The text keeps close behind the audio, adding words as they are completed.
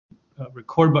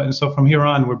record button. So from here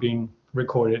on, we're being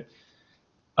recorded.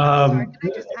 Sorry,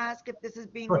 can I just ask if this is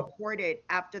being recorded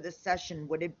after the session,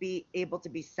 would it be able to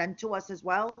be sent to us as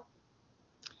well?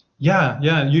 Yeah.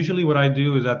 Usually what I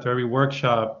do is after every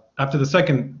workshop, after the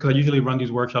second, because I usually run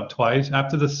these workshops twice,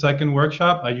 after the second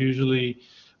workshop, I usually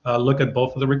look at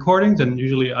both of the recordings, and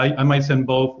usually I might send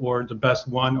both or the best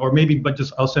one, or maybe, but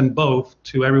just I'll send both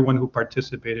to everyone who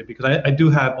participated, because I do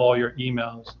have all your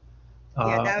emails.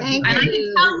 Yeah, that would be And I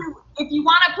can tell you, if you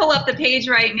want to pull up the page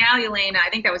right now, Elena, I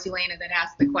think that was Elena that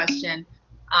asked the question,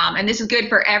 and this is good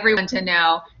for everyone to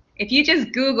know. If you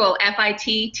just Google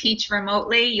FIT Teach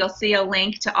Remotely, you'll see a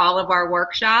link to all of our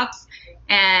workshops,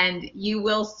 and you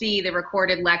will see the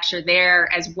recorded lecture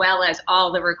there, as well as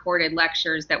all the recorded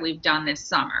lectures that we've done this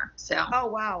summer. So. Oh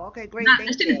wow! Okay, great. I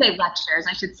shouldn't say lectures.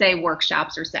 I should say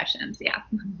workshops or sessions. Yeah.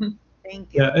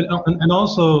 Thank you. Yeah, and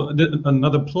also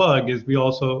another plug is we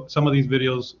also, some of these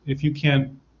videos, if you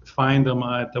can't find them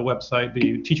at the website,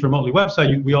 the Teach Remotely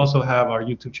website, we also have our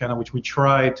YouTube channel, which we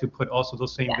try to put also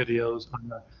those same videos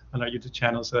on our YouTube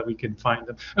channel so that we can find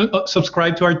them.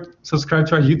 Subscribe to our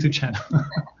YouTube channel.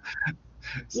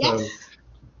 So, yes.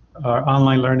 Our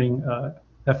online learning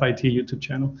FIT YouTube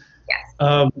channel.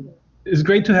 Yes. It's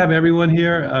great to have everyone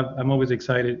here. I'm always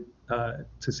excited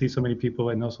to see so many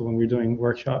people, and also when we're doing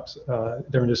workshops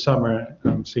during the summer,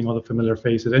 seeing all the familiar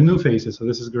faces and new faces, so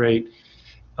this is great.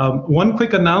 One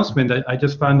quick announcement that I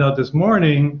just found out this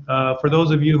morning, for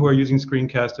those of you who are using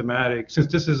Screencast-O-Matic,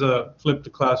 since this is a Flip the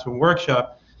Classroom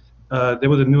workshop, there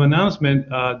was a new announcement.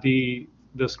 The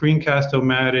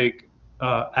Screencast-O-Matic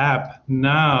app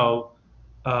now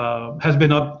has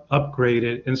been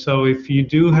upgraded, and so if you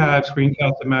do have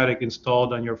Screencast-O-Matic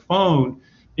installed on your phone,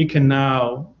 it can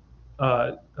now,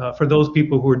 for those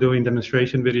people who are doing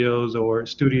demonstration videos or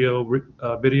studio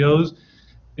videos,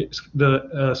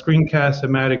 the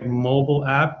Screencast-O-Matic mobile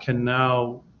app can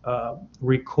now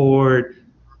record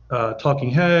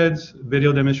talking heads,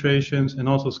 video demonstrations, and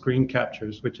also screen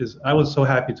captures, which is, I was so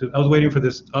happy I was waiting for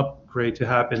this upgrade to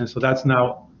happen, and so that's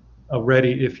now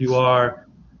ready if you are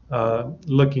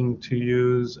looking to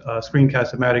use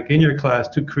Screencast-O-Matic in your class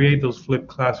to create those flipped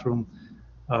classroom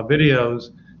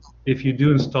videos. If you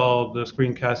do install the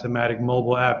Screencast-O-Matic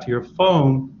mobile app to your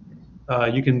phone,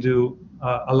 you can do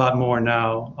a lot more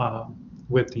now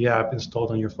with the app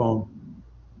installed on your phone.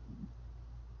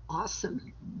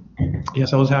 Awesome.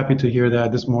 Yes, I was happy to hear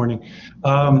that this morning.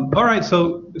 All right,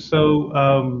 so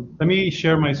let me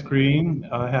share my screen.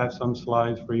 I have some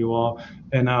slides for you all,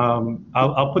 and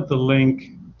I'll put the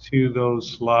link to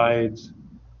those slides.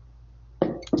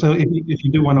 So if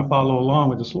you do want to follow along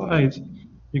with the slides,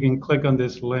 you can click on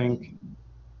this link.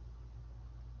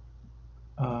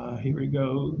 Here we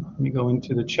go. Let me go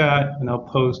into the chat, and I'll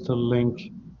post a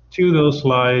link to those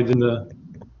slides in the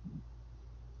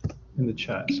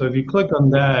chat. So if you click on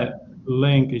that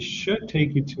link, it should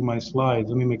take you to my slides.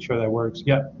 Let me make sure that works.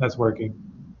 Yep, that's working.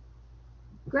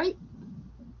 Great.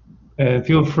 And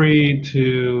feel free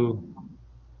to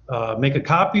make a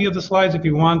copy of the slides if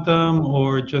you want them,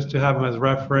 or just to have them as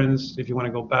reference if you want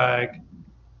to go back.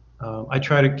 I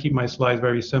try to keep my slides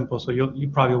very simple, so you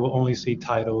probably will only see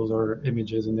titles or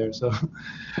images in there. So,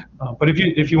 but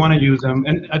if you want to use them,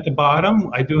 and at the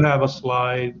bottom I do have a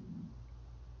slide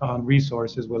on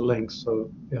resources with links. So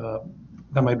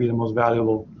that might be the most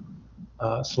valuable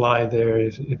slide there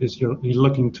if you're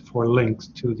looking for links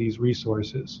to these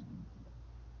resources.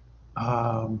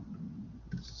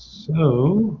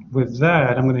 So with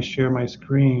that, I'm going to share my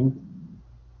screen.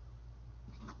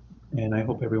 And I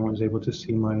hope everyone's able to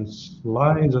see my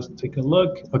slides. Let's take a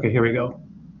look. Okay, here we go.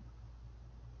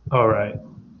 All right.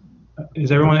 Is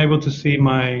everyone able to see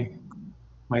my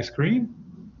screen?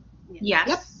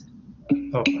 Yes.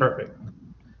 Oh, perfect.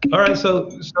 All right. So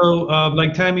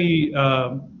like Tammy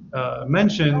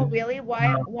mentioned. Oh, really?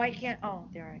 Why can't? Oh,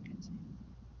 there I can see.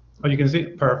 Oh, you can see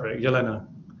it? Perfect, Yelena.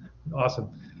 Awesome.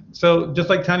 So just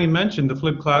like Tammy mentioned, the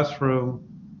flipped classroom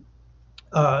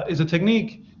is a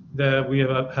technique that we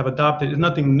have adopted. It's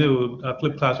nothing new.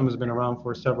 Flipped classroom has been around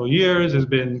for several years. It's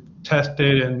been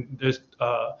tested, and there's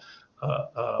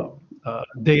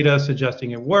data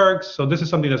suggesting it works. So this is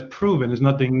something that's proven. It's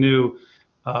nothing new.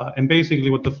 And basically,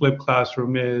 what the flipped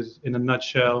classroom is, in a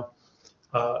nutshell,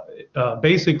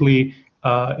 basically,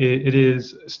 it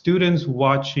is students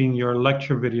watching your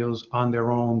lecture videos on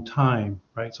their own time,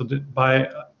 right? So by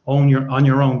on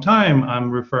your own time, I'm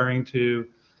referring to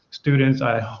students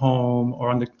at home or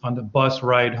on the bus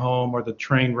ride home or the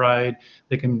train ride.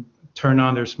 They can turn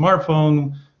on their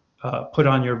smartphone, put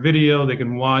on your video, they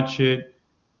can watch it,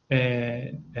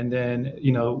 and then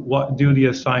do the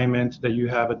assignment that you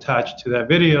have attached to that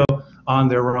video on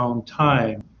their own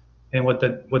time. And what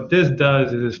this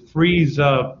does is it frees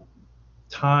up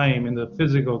time in the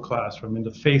physical classroom, in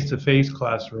the face-to-face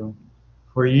classroom,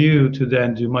 for you to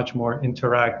then do much more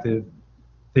interactive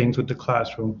things with the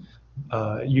classroom.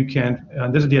 You can,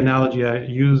 and this is the analogy I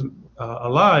use a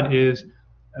lot, is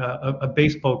a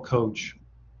baseball coach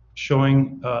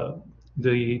showing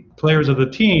the players of the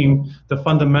team the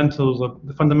fundamentals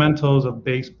of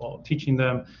baseball, teaching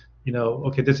them,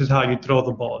 okay, this is how you throw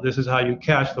the ball, this is how you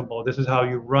catch the ball, this is how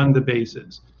you run the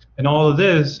bases. And all of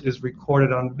this is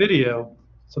recorded on video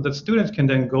so that students can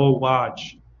then go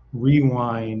watch,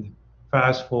 rewind,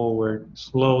 fast forward,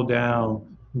 slow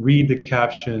down, read the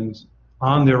captions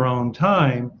on their own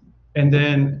time. And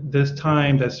then this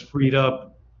time that's freed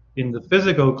up in the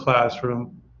physical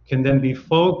classroom can then be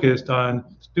focused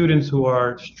on students who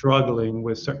are struggling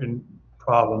with certain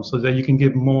problems, so that you can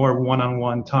give more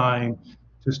one-on-one time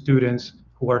to students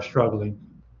who are struggling.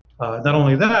 Not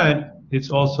only that, it's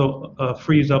also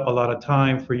frees up a lot of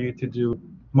time for you to do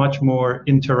much more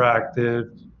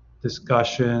interactive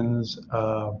discussions,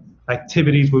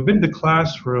 activities within the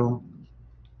classroom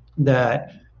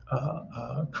that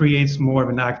creates more of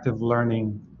an active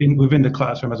learning within the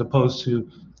classroom, as opposed to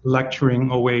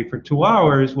lecturing away for 2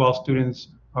 hours while students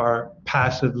are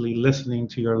passively listening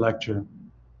to your lecture.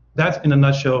 That, in a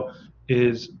nutshell,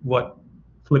 is what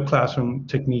flipped classroom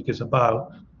technique is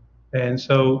about. And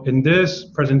so in this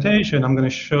presentation, I'm going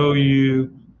to show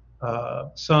you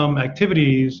some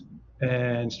activities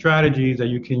and strategies that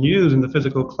you can use in the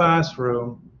physical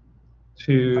classroom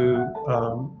to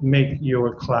make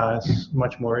your class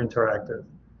much more interactive.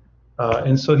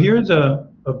 And so here's a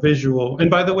visual. And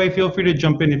by the way, feel free to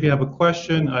jump in if you have a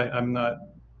question. I'm not,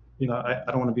 I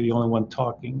don't want to be the only one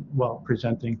talking while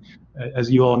presenting.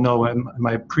 As you all know, in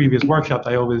my previous workshops,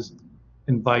 I always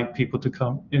invite people to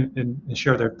come in and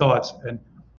share their thoughts. And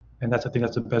I think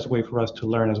that's the best way for us to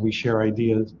learn, as we share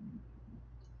ideas.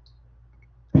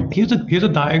 Here's a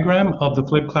diagram of the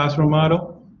flipped classroom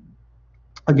model.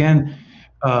 Again,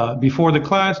 before the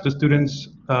class, the students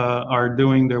are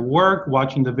doing their work,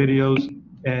 watching the videos,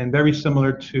 and very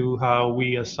similar to how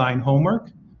we assign homework.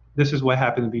 This is what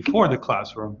happens before the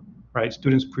classroom, right?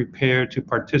 Students prepare to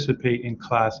participate in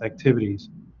class activities.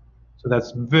 So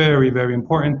that's very, very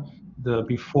important, the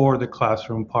before the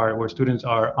classroom part, where students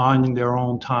are on their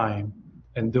own time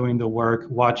and doing the work,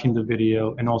 watching the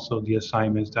video, and also the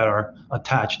assignments that are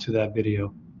attached to that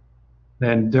video.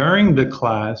 Then during the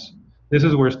class, this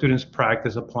is where students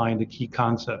practice applying the key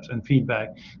concepts and feedback.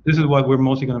 This is what we're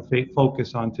mostly going to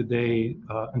focus on today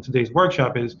in today's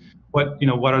workshop, is what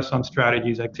are some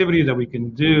strategies, activities that we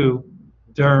can do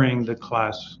during the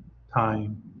class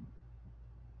time.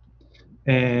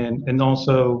 And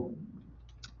also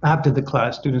after the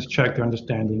class, students check their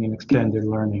understanding and extend their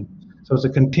learning. So it's a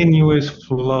continuous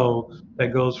flow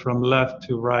that goes from left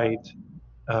to right,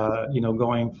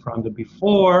 going from the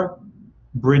before,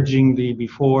 bridging the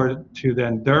before to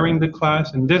then during the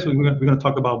class. And this, we're going to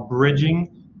talk about bridging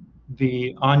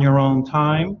the on your own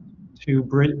time to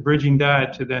bridging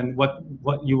that to then what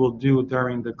you will do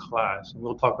during the class. And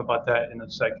we'll talk about that in a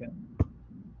second.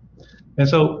 And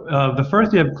so the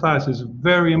first day of class is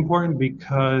very important,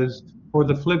 because for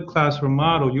the flipped classroom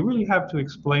model, you really have to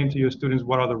explain to your students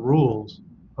what are the rules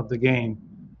of the game,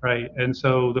 right? And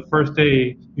so the first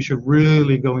day, you should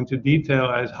really go into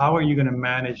detail as how are you going to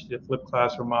manage the flipped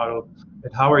classroom model,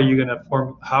 and how are you going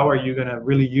to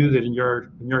really use it in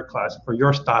your class for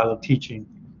your style of teaching.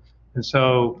 And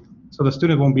so the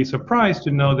student won't be surprised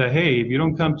to know that, hey, if you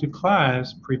don't come to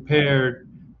class prepared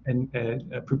and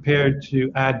prepared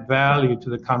to add value to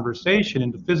the conversation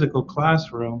in the physical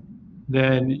classroom,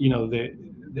 then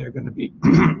they're going to be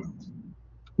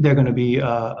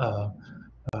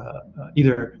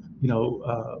either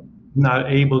not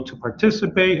able to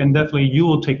participate, and definitely you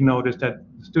will take notice that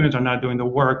students are not doing the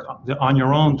work, the on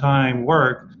your own time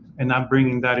work, and not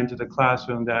bringing that into the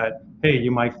classroom, that, hey,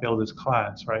 you might fail this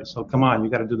class, right? So come on, you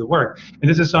got to do the work. And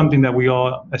this is something that we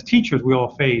all, as teachers, we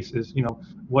all face, is,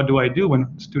 what do I do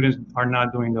when students are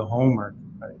not doing the homework,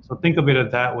 right? So think of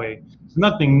it that way. It's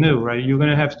nothing new, right? You're going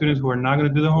to have students who are not going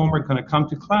to do the homework, going to come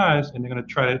to class, and they're going to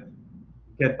try to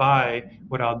get by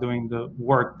without doing the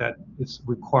work that is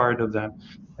required of them.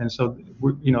 And so,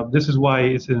 this is why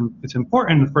it's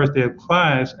important the first day of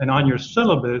class and on your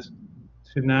syllabus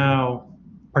to now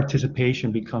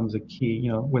participation becomes a key.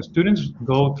 When students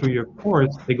go through your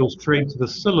course, they go straight to the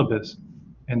syllabus,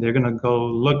 and they're going to go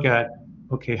look at,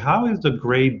 okay, how is the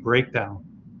grade breakdown?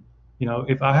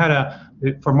 If I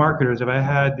had for marketers, if I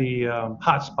had the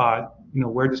hotspot,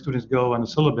 where the students go on the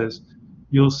syllabus,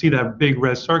 you'll see that big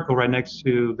red circle right next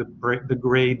to the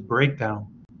grade breakdown.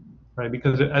 right?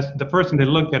 Because as the first thing they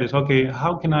look at is, okay,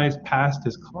 how can I pass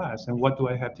this class, and what do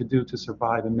I have to do to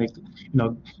survive and make,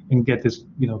 and get this,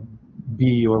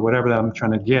 B or whatever that I'm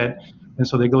trying to get. And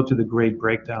so they go to the grade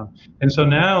breakdown. And so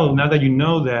now that you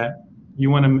know that, you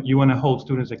want to hold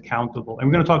students accountable. And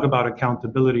we're going to talk about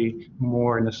accountability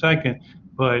more in a second.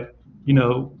 But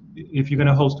if you're going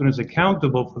to hold students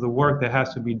accountable for the work that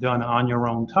has to be done on your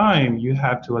own time, you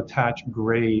have to attach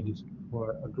grades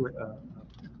or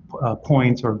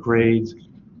points or grades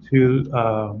to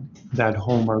that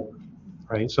homework,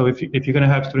 right? So if you're going to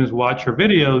have students watch your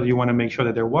videos, you want to make sure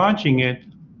that they're watching it.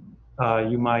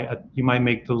 You might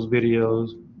make those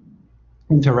videos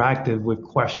interactive with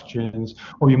questions,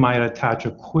 or you might attach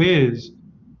a quiz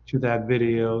to that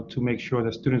video to make sure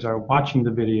that students are watching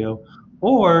the video.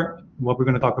 Or what we're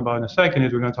going to talk about in a second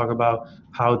is we're going to talk about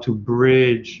how to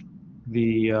bridge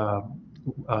the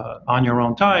on your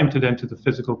own time to the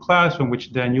physical classroom,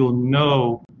 which then you'll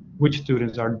know which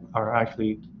students are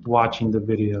actually watching the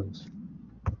videos.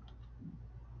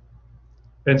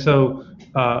 And so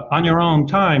on your own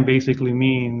time basically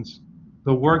means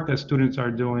the work that students are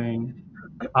doing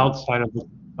outside of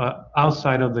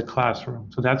the classroom.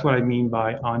 So that's what I mean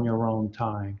by on your own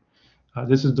time.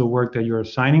 This is the work that you're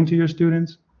assigning to your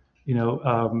students. We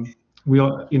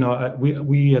at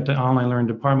the Online Learning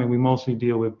Department, we mostly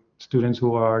deal with students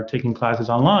who are taking classes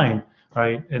online,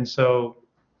 right? And so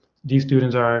these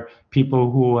students are people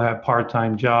who have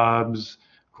part-time jobs,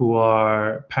 who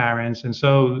are parents, and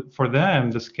so for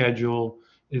them the schedule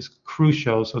is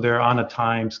crucial. So they're on a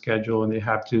time schedule and they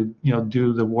have to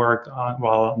do the work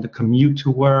while on the commute to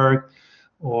work,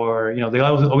 or they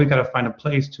always got to find a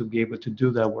place to be able to do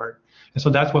that work. And so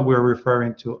that's what we're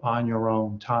referring to on your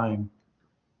own time.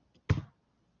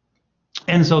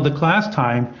 And so the class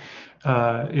time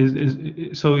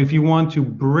is so if you want to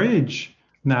bridge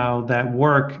now that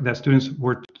work that students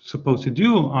were supposed to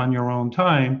do on your own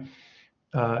time,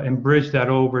 and bridge that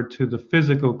over to the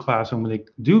physical classroom when they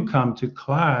do come to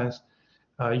class,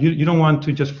 you don't want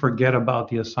to just forget about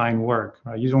the assigned work,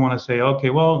 right? You don't want to say,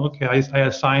 okay, I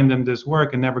assigned them this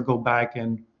work and never go back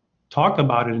and talk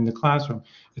about it in the classroom.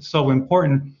 It's so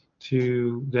important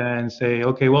to then say,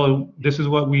 okay, well, this is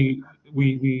what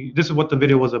this is what the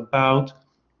video was about,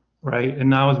 right? And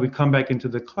now as we come back into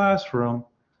the classroom,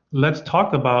 let's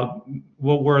talk about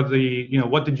what were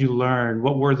what did you learn?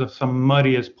 What were some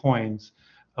muddiest points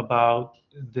about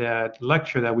that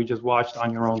lecture that we just watched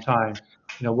on your own time?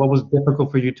 What was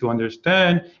difficult for you to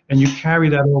understand? And you carry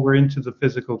that over into the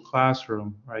physical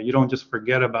classroom, right? You don't just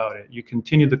forget about it. You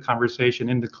continue the conversation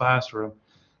in the classroom.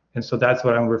 And so that's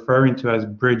what I'm referring to as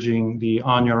bridging the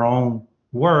on your own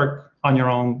work, on your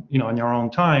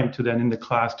own time to then in the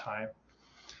class time.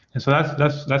 And so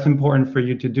that's important for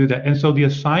you to do that. And so the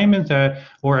assignments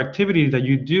or activities that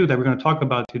you do that we're going to talk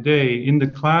about today in the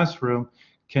classroom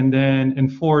can then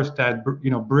enforce that,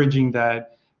 bridging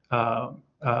that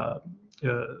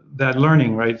that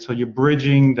learning, right? So you're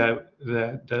bridging that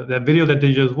video that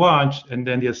they just watched, and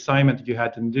then the assignment that you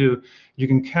had to do, you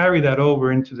can carry that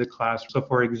over into the classroom. So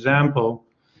for example,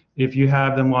 if you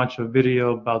have them watch a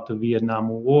video about the Vietnam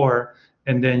War,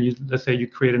 and then let's say you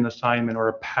create an assignment or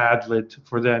a Padlet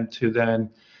for them to then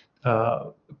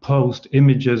post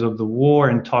images of the war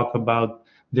and talk about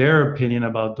their opinion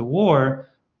about the war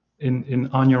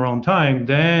on your own time,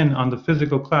 then on the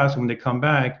physical class when they come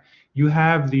back, you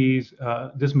have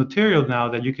this material now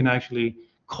that you can actually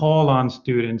call on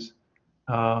students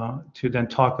to then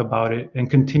talk about it and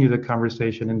continue the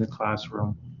conversation in the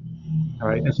classroom. All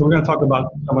right, and so we're going to talk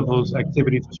about some of those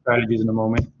activities and strategies in a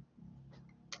moment.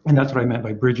 And that's what I meant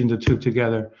by bridging the two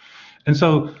together. And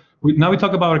so now we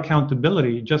talk about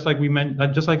accountability, just like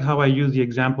how I use the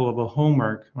example of a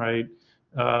homework, right?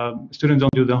 Students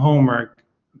don't do the homework.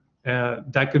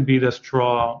 That could be the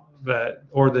straw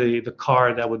or the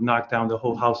card that would knock down the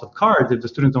whole house of cards if the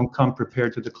students don't come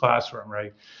prepared to the classroom,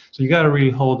 right? So you got to really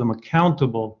hold them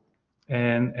accountable.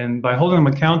 And by holding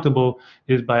them accountable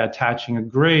is by attaching a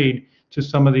grade to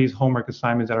some of these homework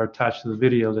assignments that are attached to the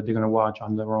video that they're going to watch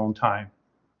on their own time.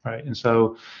 Right, and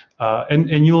so,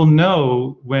 and you'll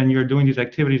know when you're doing these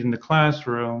activities in the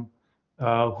classroom,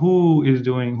 who is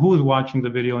watching the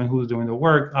video and who's doing the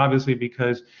work, obviously,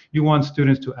 because you want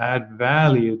students to add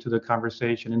value to the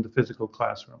conversation in the physical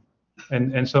classroom.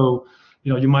 And so,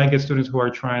 you might get students who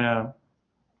are trying to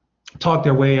talk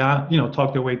their way out,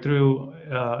 talk their way through,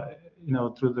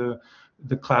 through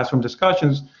the classroom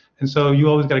discussions. And so you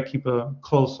always got to keep a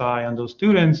close eye on those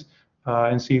students.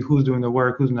 And see who's doing the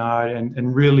work, who's not,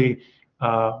 and really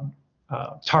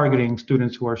targeting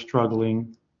students who are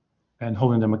struggling and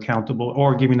holding them accountable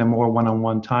or giving them more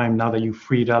one-on-one time now that you've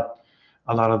freed up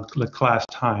a lot of the class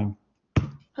time.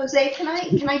 Jose, can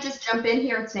I just jump in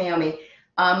here? It's Naomi.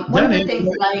 One of the things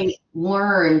that I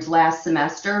learned last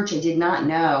semester, which I did not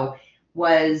know,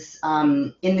 was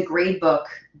in the grade book,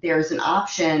 there's an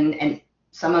option, and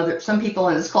some people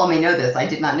on this call may know this, I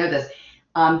did not know this.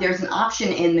 There's an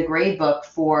option in the grade book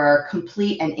for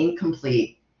complete and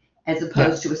incomplete, as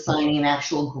opposed to assigning an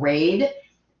actual grade.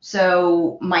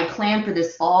 So my plan for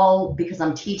this fall, because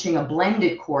I'm teaching a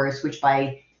blended course, which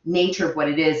by nature of what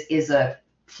it is a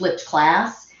flipped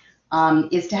class,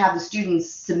 is to have the students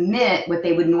submit what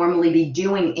they would normally be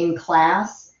doing in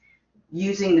class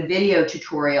using the video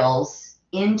tutorials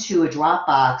into a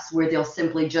Dropbox, where they'll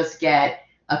simply just get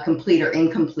a complete or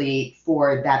incomplete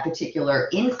for that particular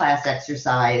in-class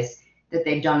exercise that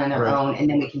they've done on their own, and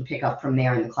then we can pick up from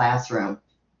there in the classroom.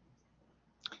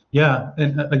 Yeah,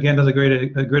 and again, that's a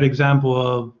great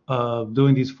example of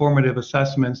doing these formative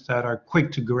assessments that are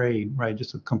quick to grade, right?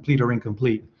 Just a complete or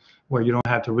incomplete, where you don't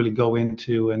have to really go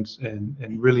into and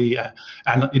really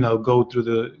go through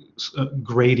the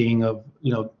grading of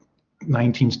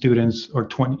 19 students or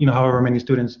 20, however many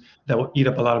students, that will eat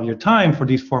up a lot of your time for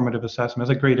these formative assessments.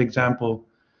 That's a great example,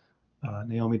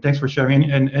 Naomi. Thanks for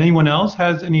sharing. And anyone else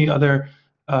has any other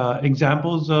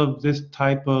examples of this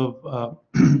type of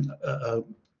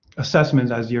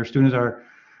assessments as your students are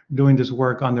doing this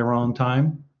work on their own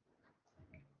time?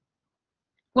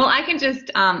 Well, I can just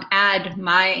add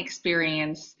my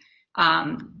experience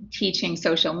teaching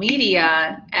social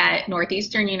media at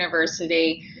Northeastern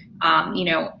University.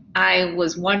 I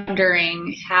was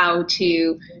wondering how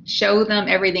to show them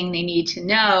everything they need to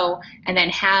know and then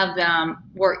have them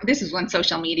work. This is when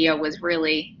social media was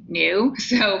really new.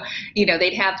 So,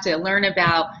 they'd have to learn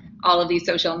about all of these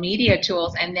social media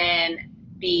tools and then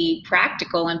be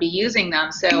practical and be using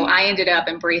them. So I ended up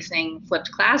embracing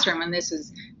flipped classroom, and this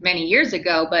was many years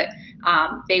ago, but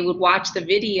they would watch the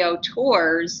video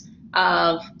tours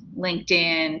of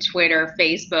LinkedIn, Twitter,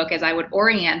 Facebook as I would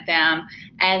orient them,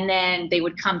 and then they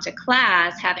would come to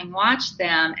class having watched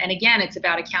them. And again, it's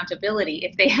about accountability.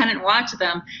 If they hadn't watched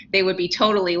them, they would be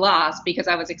totally lost, because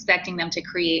I was expecting them to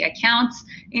create accounts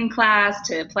in class,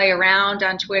 to play around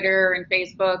on Twitter and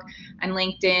Facebook and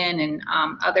LinkedIn and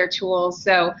other tools.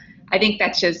 So I think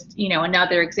that's just,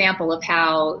 another example of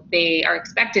how they are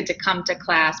expected to come to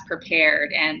class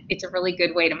prepared, and it's a really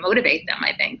good way to motivate them,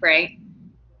 I think, right?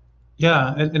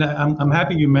 Yeah, and I'm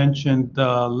happy you mentioned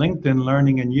LinkedIn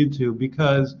Learning and YouTube,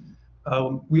 because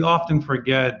we often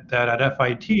forget that at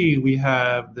FIT we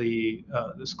have the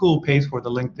school pays for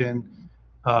the LinkedIn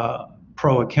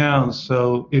Pro accounts.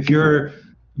 So if you're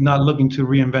not looking to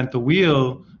reinvent the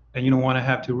wheel and you don't want to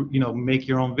have to make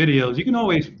your own videos, you can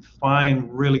always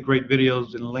find really great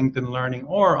videos in LinkedIn Learning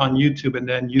or on YouTube, and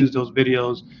then use those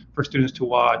videos for students to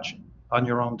watch on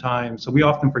your own time. So we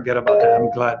often forget about that.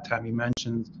 I'm glad Tammy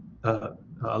mentioned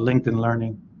LinkedIn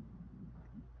Learning.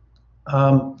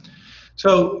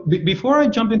 So before I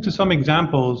jump into some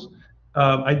examples,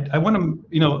 I want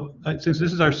to, since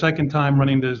this is our second time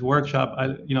running this workshop,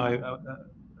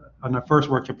 on our first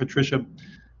workshop, Patricia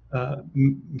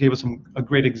gave us a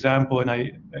great example, and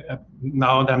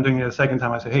now that I'm doing it a second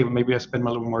time, I said, hey, maybe I spend a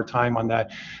little more time on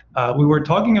that. We were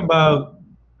talking about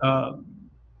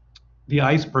the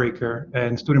icebreaker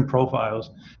and student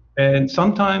profiles. And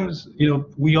sometimes,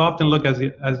 we often look at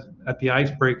the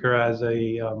icebreaker as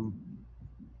a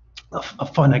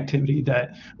fun activity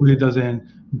that really doesn't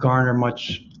garner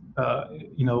much,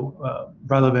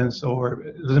 relevance,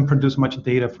 or doesn't produce much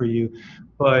data for you.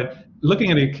 But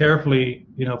looking at it carefully,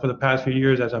 for the past few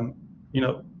years, as I'm,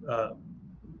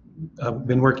 I've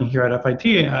been working here at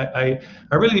FIT, I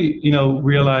really,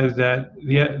 realized that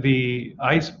the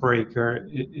icebreaker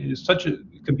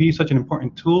could be such an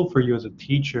important tool for you as a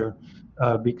teacher,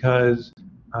 because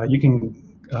you can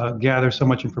gather so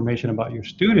much information about your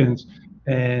students,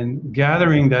 and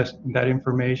gathering that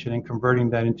information and converting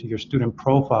that into your student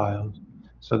profiles,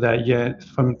 so that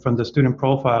from the student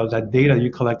profiles, that data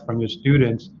you collect from your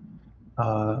students.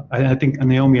 I think,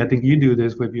 Naomi, I think you do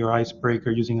this with your icebreaker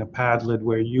using a Padlet,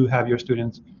 where you have your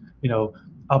students,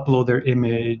 upload their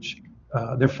image,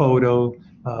 their photo,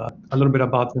 a little bit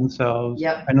about themselves.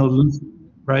 Yep. I know Lucy,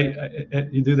 right?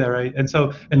 You do that, right?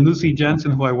 And Lucy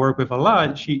Jensen, who I work with a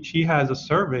lot, she has a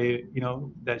survey,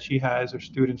 that she has her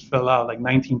students fill out, like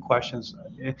 19 questions,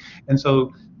 and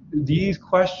so these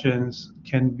questions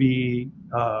can be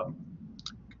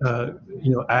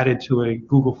added to a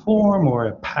Google form or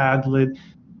a Padlet,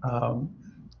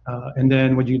 and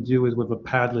then what you do is, with a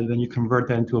Padlet, then you convert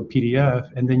that into a PDF,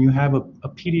 and then you have a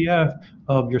PDF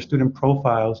of your student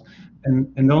profiles.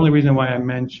 And the only reason why I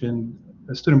mentioned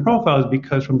the student profiles,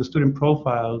 because from the student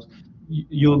profiles,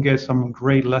 you'll get some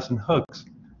great lesson hooks.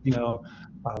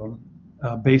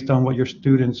 based on what your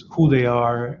students, who they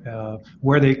are,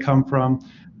 where they come from.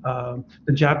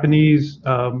 The Japanese,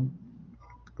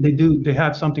 they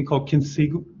have something called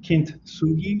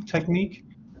kintsugi technique.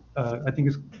 I think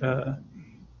it's,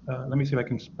 let me see if I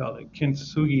can spell it.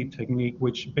 Kintsugi technique,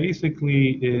 which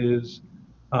basically is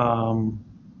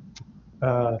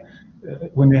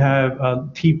when they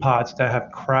have teapots that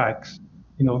have cracks.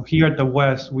 You know, here at the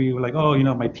West, we were like, oh, you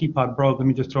know, my teapot broke, let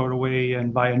me just throw it away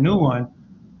and buy a new one.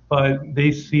 But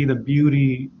they see the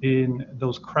beauty in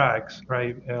those cracks,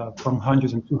 right, from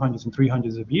hundreds and 200s and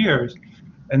 300s of years.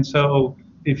 And so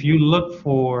if you look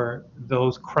for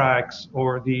those cracks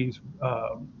or these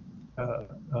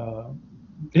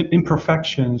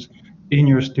imperfections in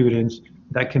your students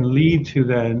that can lead to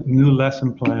then new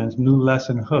lesson plans, new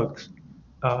lesson hooks,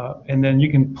 and then you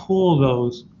can pull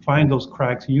those, find those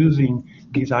cracks using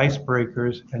these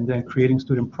icebreakers and then creating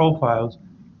student profiles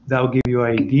that will give you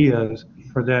ideas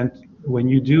for then when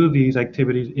you do these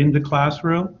activities in the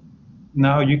classroom.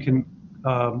 Now you can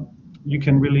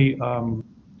really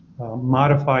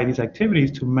modify these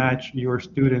activities to match your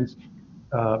students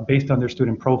based on their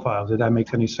student profiles, if that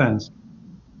makes any sense.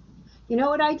 You know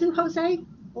what I do, Jose?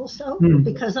 Also,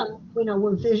 because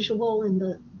we're visual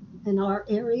in our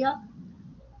area.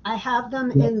 I have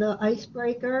them in the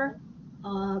icebreaker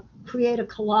create a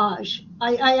collage.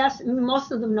 I ask,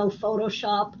 most of them know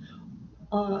Photoshop,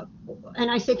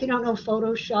 and I say if you don't know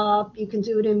Photoshop, you can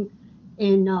do it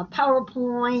in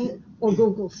PowerPoint or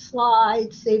Google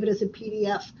Slides, save it as a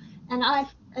PDF, and I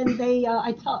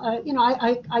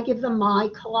give them my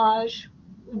collage,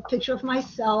 picture of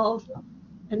myself,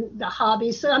 and the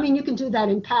hobbies. So I mean, you can do that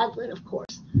in Padlet, of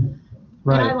course.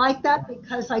 Right. And I like that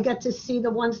because I get to see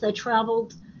the ones that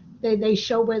traveled. They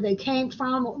show where they came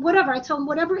from, whatever. I tell them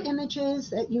whatever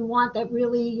images that you want that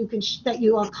really you can that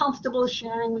you are comfortable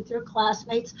sharing with your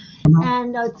classmates.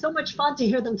 And it's so much fun to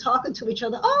hear them talking to each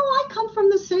other. Oh, I come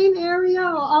from the same area.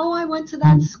 Or, oh, I went to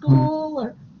that school.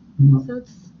 Or, so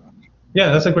it's,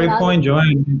 yeah, that's a great point,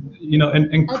 Joanne. You know,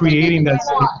 and creating that.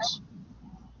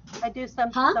 I do some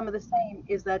of the same.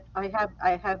 Is that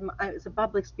it's a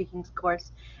public speaking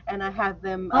course, and I have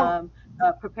them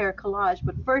prepare a collage.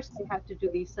 But first, they have to do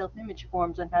these self-image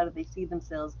forms on how do they see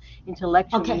themselves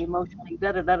intellectually, emotionally,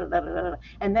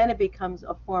 and then it becomes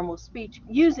a formal speech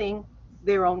using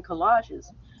their own collages.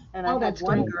 And I had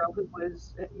one girl who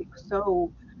was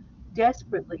so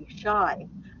desperately shy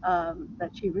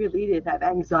that she really did have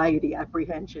anxiety,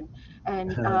 apprehension,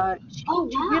 and she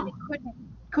really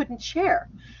couldn't share.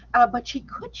 But she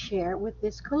could share with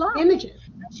this collage. Images.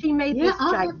 She made this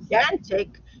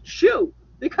gigantic shoe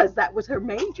because that was her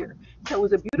major. So it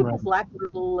was a beautiful black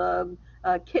little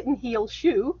kitten heel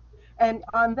shoe, and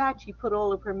on that she put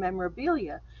all of her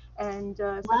memorabilia. And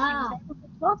so she was able to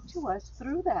talk to us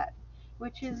through that,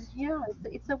 which is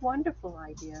it's a wonderful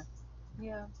idea.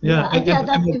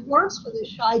 It works for the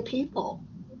shy people.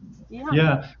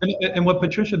 Yeah, and what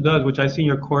Patricia does, which I see in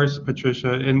your course,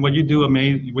 Patricia, and what you do,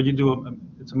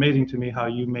 it's amazing to me how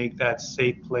you make that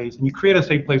safe place, and you create a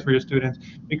safe place for your students,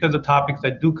 because the topics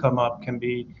that do come up can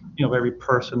be, very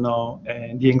personal,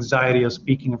 and the anxiety of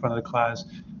speaking in front of the class.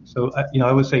 So,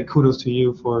 I would say kudos to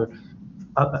you for,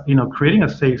 creating a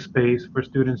safe space for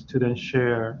students to then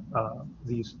share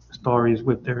these stories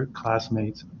with their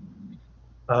classmates.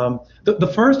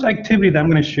 The first activity that I'm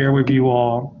going to share with you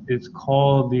all is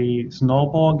called the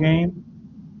Snowball Game.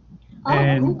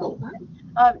 Google.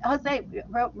 Jose,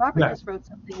 Robert just wrote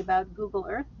something about Google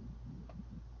Earth.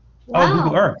 Wow. Oh,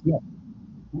 Google Earth, yeah.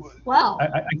 Wow.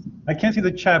 I can't see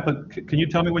the chat, but can you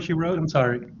tell me what she wrote? I'm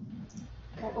sorry.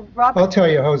 Robert. I'll tell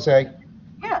you, Jose.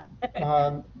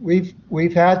 Yeah.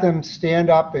 We've had them stand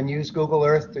up and use Google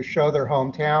Earth to show their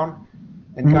hometown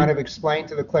and kind of explain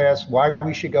to the class why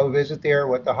we should go visit there,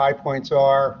 what the high points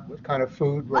are, what kind of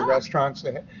food, what restaurants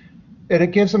they have. And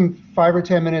it gives them 5 or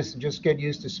 10 minutes to just get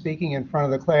used to speaking in front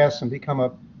of the class and become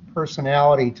a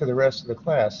personality to the rest of the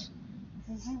class.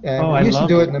 And I used to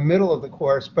do it in the middle of the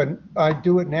course, but I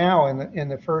do it now in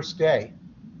the first day.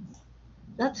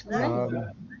 That's great.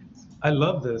 I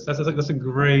love this. That's a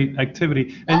great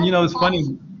activity. And it's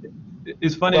funny.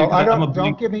 It's funny. Well,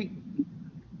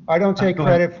 I don't take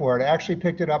credit for it. I actually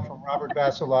picked it up from Robert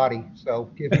Basilotti, so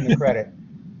give him the credit.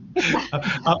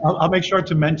 I'll make sure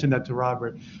to mention that to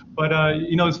Robert. But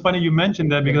it's funny you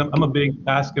mentioned that because I'm a big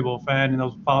basketball fan, and I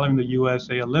was following the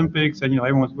USA Olympics, and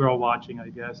we're all watching, I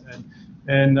guess.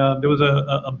 And there was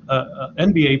a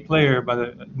NBA player by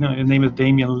his name is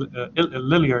Damian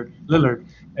Lillard,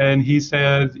 and he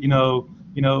says,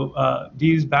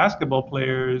 these basketball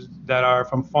players that are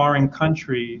from foreign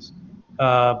countries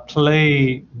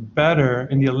play better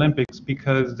in the Olympics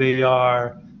because they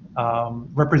are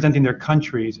representing their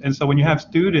countries. And so when you have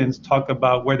students talk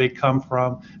about where they come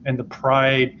from and the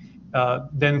pride,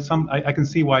 then I can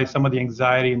see why some of the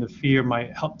anxiety and the fear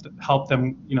might help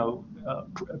them,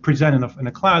 present in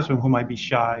a classroom who might be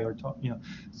shy or talk,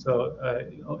 So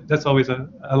that's always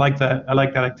I like that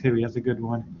activity. That's a good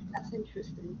one. That's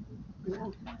interesting. Yeah.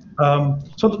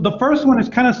 So the first one is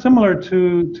kind of similar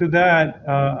to that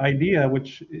idea,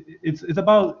 which it's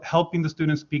about helping the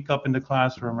students speak up in the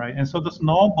classroom, right? And so the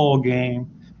snowball game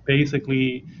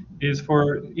basically is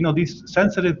for these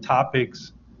sensitive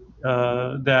topics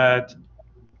that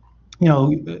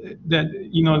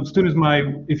students might,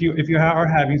 if you are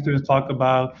having students talk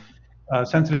about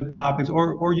sensitive topics,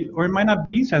 or it might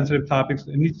not be sensitive topics,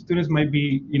 and these students might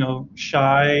be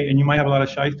shy, and you might have a lot of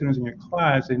shy students in your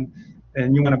class,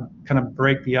 and you want to kind of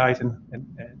break the ice,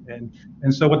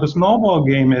 and so what the snowball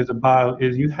game is about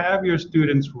is you have your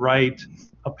students write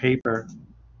a paper.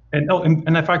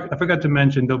 And I forgot to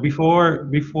mention though,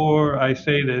 before I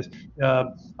say this, a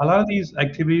lot of these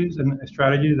activities and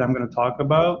strategies that I'm going to talk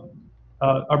about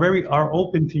are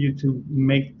open to you to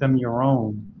make them your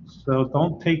own. So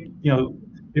don't take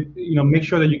make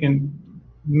sure that you can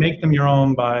make them your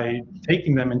own by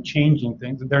taking them and changing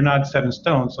things. They're not set in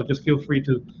stone, so just feel free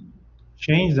to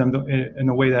change them in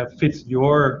a way that fits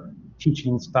your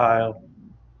teaching style.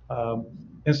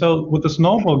 And so with the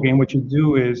snowball game, what you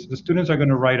do is the students are going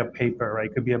to write a paper, right?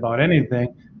 It could be about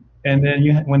anything. And then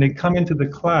when they come into the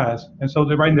class, and so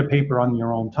they're writing the paper on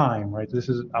your own time, right? This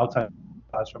is outside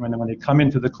the classroom. And then when they come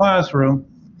into the classroom,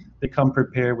 they come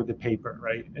prepared with the paper,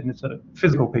 right? And it's a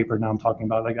physical paper now I'm talking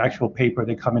about, like actual paper.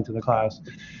 They come into the class.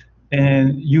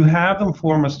 And you have them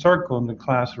form a circle in the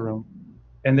classroom.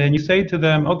 And then you say to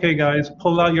them, okay, guys,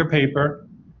 pull out your paper.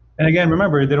 And again,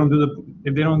 remember, if they don't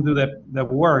do that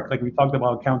work, like we talked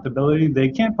about accountability, they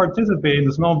can't participate in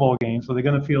the snowball game, so they're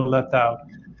going to feel left out.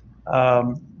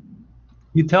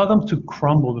 You tell them to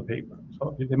crumble the paper.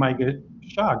 So they might get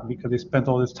shocked because they spent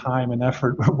all this time and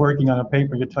effort working on a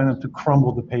paper. You're telling them to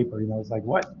crumble the paper. It's like,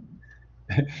 what?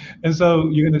 And so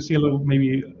you're going to see a little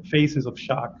maybe faces of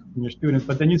shock from your students.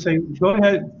 But then you say, go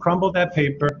ahead, crumble that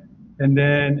paper, and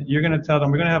then you're going to tell them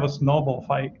we're going to have a snowball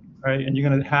fight. Right, and you're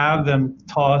going to have them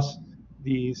toss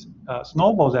these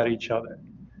snowballs at each other.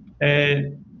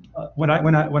 And when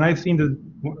I seen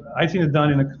it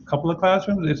done in a couple of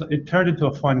classrooms, it turned into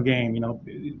a fun game.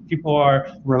 People are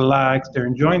relaxed, they're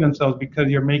enjoying themselves because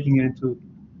you're making it into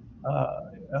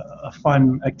a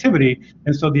fun activity,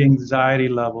 and so the anxiety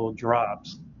level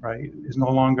drops. Right, it's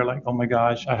no longer like, oh my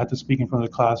gosh, I had to speak in front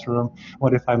of the classroom.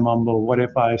 What if I mumble? What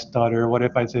if I stutter? What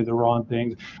if I say the wrong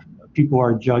things? People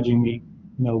are judging me.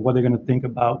 What they're going to think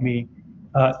about me.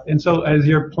 And so as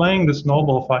you're playing the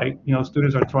snowball fight,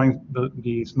 students are throwing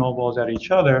the snowballs at each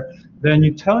other, then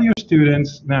you tell your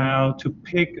students now to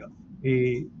pick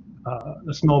a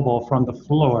snowball from the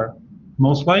floor.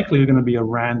 Most likely it's going to be a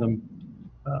random,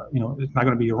 it's not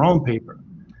going to be your own paper.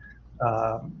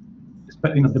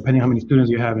 Depending how many students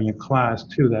you have in your class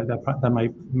too, that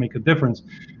might make a difference.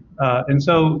 And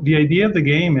so the idea of the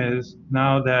game is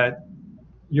now that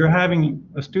you're having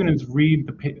students read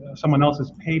someone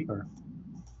else's paper,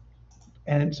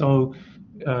 and so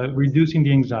reducing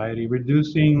the anxiety,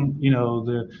 reducing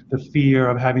the fear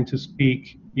of having to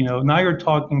speak. Now you're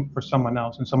talking for someone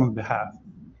else on someone's behalf,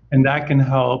 and that can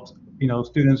help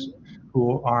students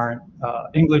who aren't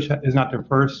English is not their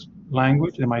first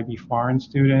language. They might be foreign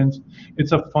students.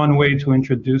 It's a fun way to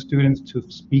introduce students to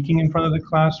speaking in front of the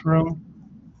classroom.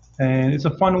 And it's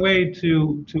a fun way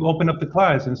to open up the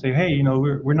class and say, hey,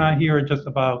 we're not here just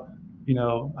about,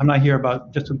 I'm not here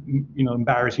about just to,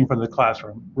 embarrassing in front of the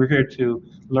classroom. We're here to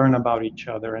learn about each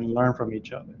other and learn from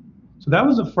each other. So that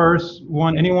was the first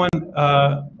one. Anyone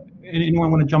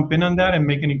want to jump in on that and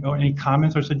make any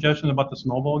comments or suggestions about the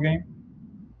snowball game?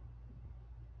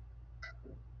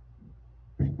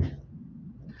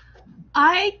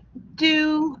 I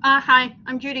do, hi,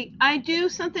 I'm Judy. I do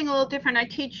something a little different. I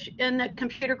teach in the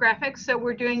computer graphics, so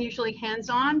we're doing usually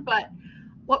hands-on, but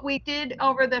what we did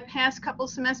over the past couple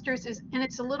semesters is, and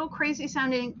it's a little crazy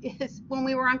sounding, is when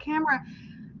we were on camera,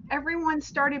 everyone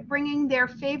started bringing their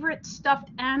favorite stuffed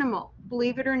animal,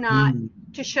 believe it or not,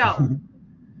 to show.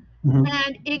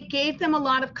 And it gave them a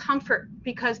lot of comfort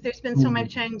because there's been so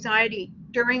much anxiety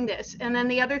during this. And then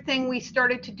the other thing we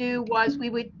started to do was we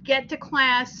would get to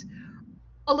class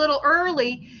a little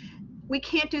early. We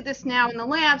can't do this now in the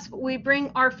labs, but we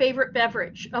bring our favorite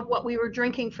beverage of what we were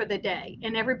drinking for the day,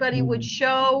 and everybody would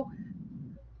show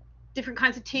different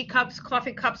kinds of teacups,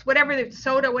 coffee cups, whatever, the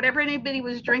soda, whatever anybody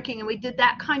was drinking, and we did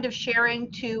that kind of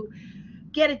sharing to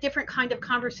get a different kind of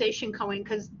conversation going,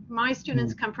 because my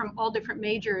students come from all different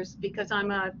majors, because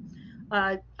I'm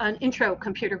an intro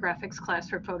computer graphics class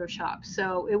for Photoshop.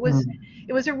 So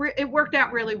it worked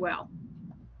out really well.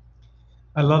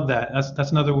 I love that.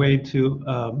 That's another way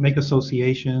to make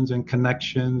associations and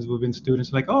connections within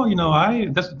students. Like, oh,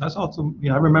 that's also,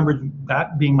 I remember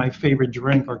that being my favorite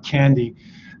drink or candy.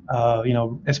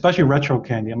 Especially retro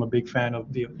candy. I'm a big fan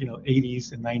of the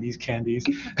 80s and 90s candies.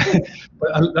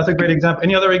 But that's a great example.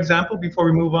 Any other example before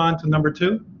we move on to number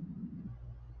 2?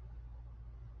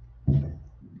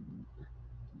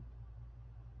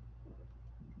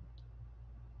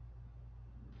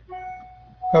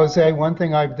 Jose, one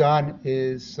thing I've done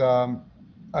is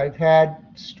I've had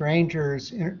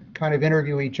strangers kind of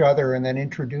interview each other and then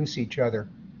introduce each other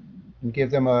and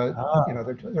give them their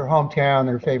hometown,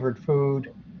 their favorite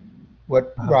food,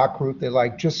 what rock group they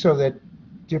like, just so that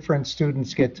different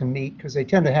students get to meet, because they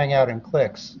tend to hang out in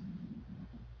cliques.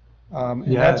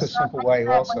 And that's a simple way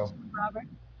also. Robert,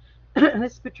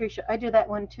 this is Patricia. I do that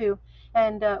one too.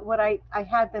 And what I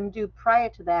had them do prior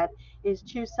to that is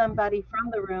choose somebody from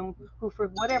the room who, for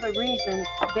whatever reason,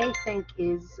 they think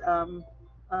is, sorry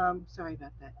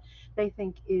about that, they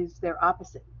think is their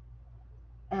opposite.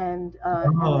 And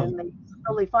then they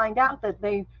slowly find out that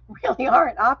they really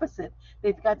aren't opposite.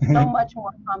 They've got so much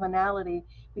more commonality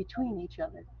between each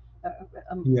other,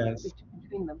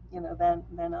 between them,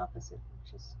 than opposite.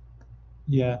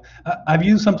 Yeah, I've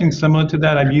used something similar to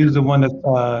that. I've used the one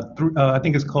that I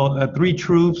think it's called 3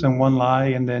 Truths and 1 Lie,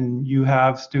 and then you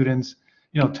have students,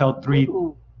 tell 3.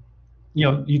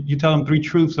 You tell them 3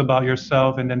 truths about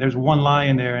yourself, and then there's 1 lie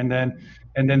in there, and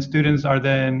then students are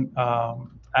then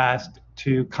asked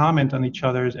to comment on each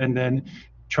other's, and then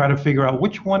try to figure out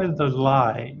which one is the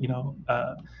lie.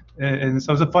 And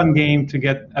so it's a fun game to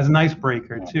get as an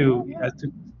icebreaker too,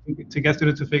 to get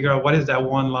students to figure out what is that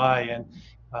 1 lie.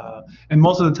 And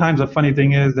most of the times, the funny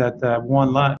thing is that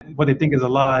 1 lie, what they think is a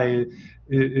lie,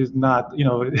 is not.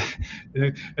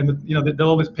 They'll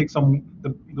always pick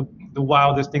the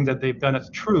wildest thing that they've done as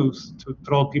truths to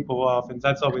throw people off, and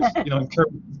that's always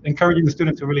encouraging the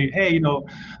student to really, hey,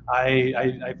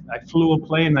 I flew a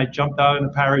plane and I jumped out in a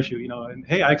parachute, and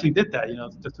hey, I actually did that,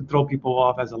 just to throw people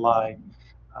off as a lie.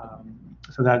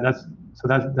 So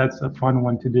that's a fun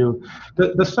one to do.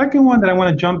 The second one that I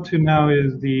want to jump to now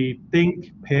is the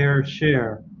think, pair,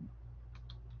 share.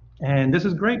 And this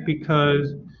is great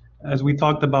because, as we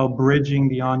talked about bridging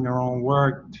the on your own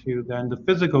work to then the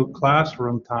physical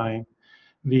classroom time,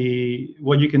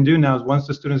 what you can do now is, once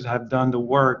the students have done the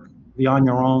work, the on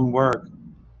your own work,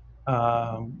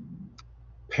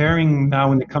 pairing now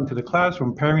when they come to the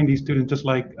classroom, pairing these students, just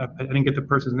like, I didn't get the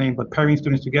person's name, but pairing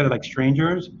students together like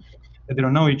strangers that they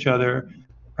don't know each other,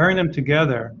 pairing them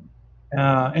together.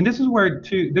 And this is where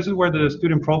the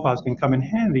student profiles can come in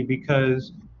handy,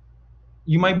 because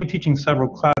you might be teaching several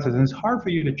classes and it's hard for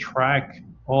you to track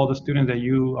all the students that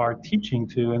you are teaching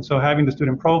to. And so having the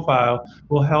student profile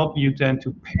will help you then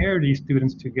to pair these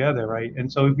students together, right?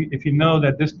 And so if you know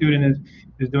that this student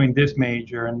is doing this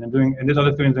major and this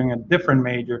other student is doing a different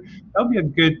major, that'll be a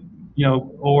good,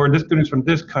 or this student's from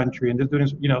this country and this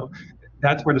student's,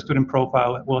 that's where the student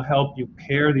profile will help you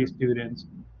pair these students.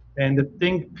 And the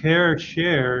think, pair,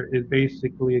 share is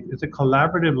basically, it's a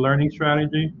collaborative learning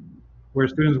strategy where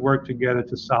students work together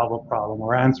to solve a problem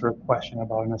or answer a question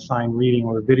about an assigned reading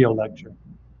or a video lecture.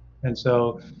 And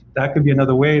so that could be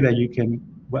another way that you can,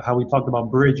 how we talked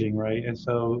about bridging, right? And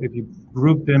so if you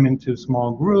group them into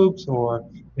small groups or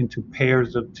into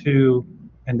pairs of 2,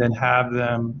 and then have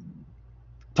them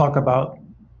talk about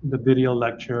the video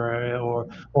lecture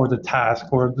or the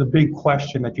task or the big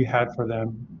question that you had for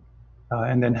them,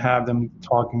 and then have them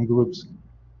talk in groups.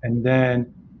 And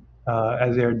then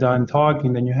as they're done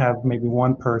talking, then you have maybe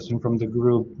one person from the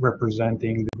group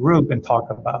representing the group and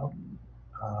talk about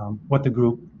what the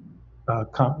group,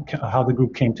 how the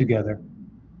group came together.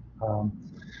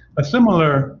 A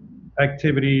similar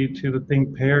activity to the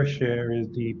think, pair, share is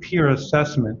the peer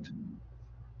assessment.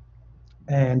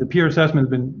 And the peer assessment has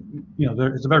been,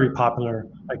 it's a very popular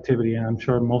activity, and I'm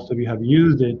sure most of you have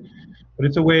used it. But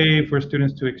it's a way for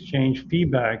students to exchange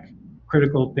feedback,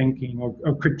 critical thinking,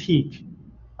 or critique,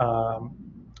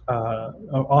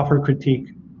 offer critique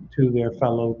to their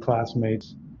fellow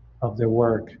classmates of their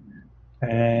work.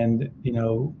 And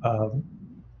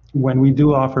when we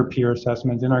do offer peer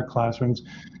assessments in our classrooms,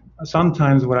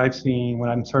 sometimes what I've seen when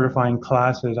I'm certifying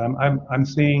classes, I'm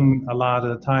seeing a lot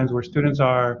of the times where students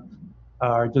are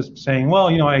just saying, well,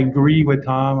 I agree with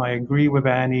Tom, I agree with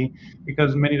Annie,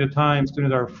 because many of the times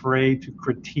students are afraid to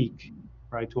critique,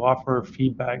 right, to offer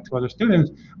feedback to other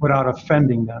students without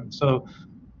offending them. So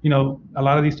a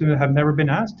lot of these students have never been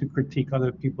asked to critique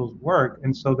other people's work,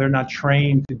 and so they're not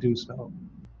trained to do so.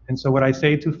 And so what I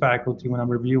say to faculty when I'm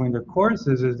reviewing their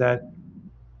courses is that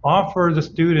offer the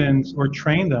students or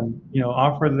train them,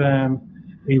 offer them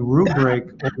a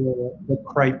rubric or the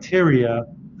criteria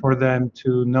for them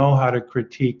to know how to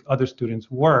critique other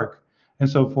students' work. And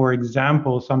so, for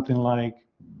example, something like,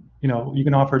 you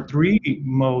can offer 3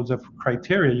 modes of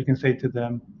criteria. You can say to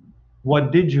them,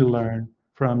 what did you learn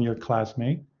from your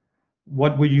classmate?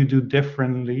 What would you do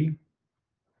differently?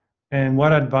 And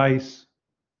what advice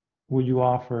would you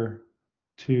offer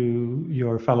to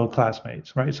your fellow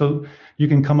classmates, right? So you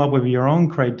can come up with your own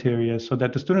criteria so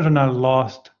that the students are not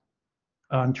lost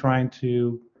on trying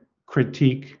to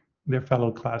critique their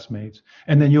fellow classmates.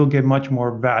 And then you'll get much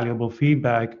more valuable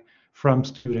feedback from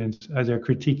students as they're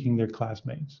critiquing their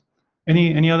classmates.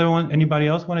 Anybody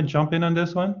else want to jump in on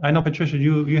this one? I know, Patricia,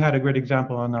 you had a great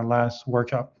example on our last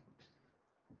workshop.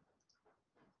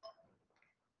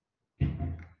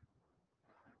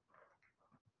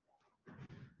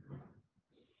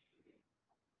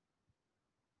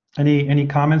 Any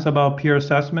comments about peer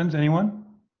assessments, anyone?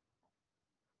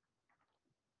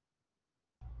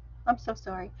 I'm so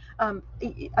sorry. I'm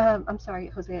sorry,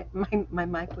 Jose. My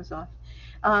mic was off.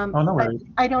 Oh, no worries.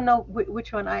 I don't know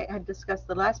which one I had discussed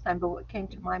the last time, but what came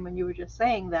to mind when you were just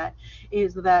saying that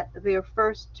is that their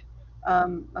first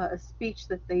speech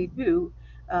that they do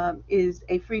is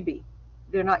a freebie.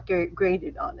 They're not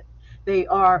graded on it. They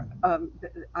are.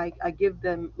 I give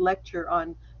them lecture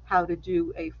on how to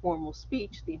do a formal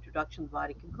speech, the introduction, the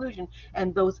body, conclusion,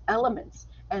 and those elements.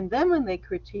 And then when they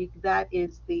critique, that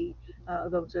is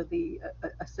those are the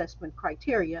assessment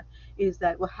criteria, is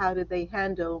that, well, how did they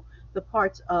handle the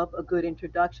parts of a good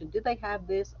introduction? Did they have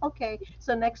this? Okay,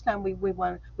 so next time we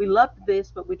loved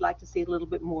this, but we'd like to see a little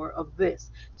bit more of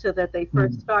this, so that they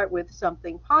first start with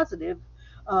something positive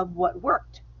of what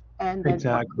worked, and then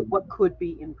exactly. what could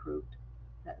be improved.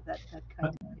 That kind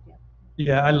of idea.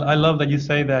 Yeah, I love that you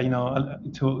say that,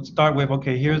 to start with,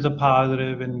 okay, here's the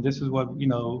positive, and this is what,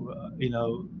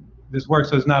 this works.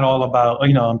 So it's not all about,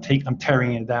 I'm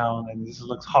tearing it down and this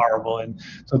looks horrible. And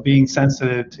so being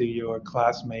sensitive to your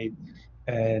classmate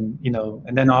and,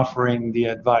 and then offering the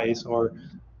advice or,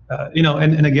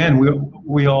 and again,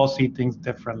 we all see things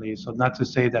differently. So not to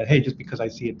say that, hey, just because I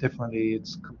see it differently,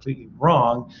 it's completely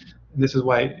wrong. And this is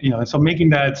why, and so making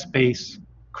that space,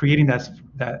 creating that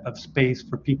space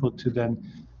for people to then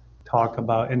talk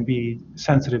about and be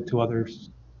sensitive to others.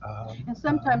 And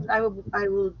sometimes I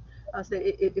will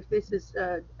say, if this is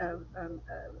a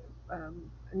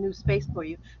new space for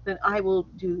you, then I will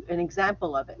do an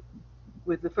example of it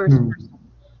with the first person,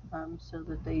 so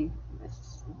that they.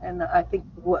 And I think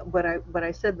what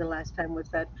I said the last time was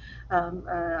that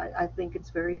I think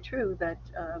it's very true that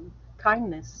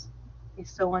kindness is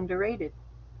so underrated.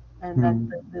 And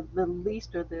that the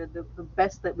least or the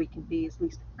best that we can be is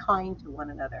least kind to one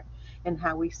another and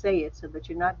how we say it, so that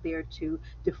you're not there to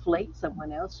deflate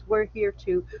someone else. We're here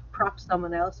to prop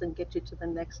someone else and get you to the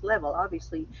next level.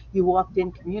 Obviously, you walked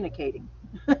in communicating.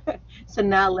 So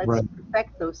now let's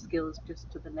perfect those skills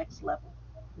just to the next level.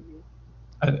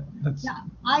 Yeah,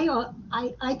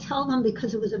 I tell them,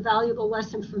 because it was a valuable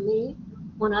lesson for me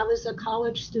when I was a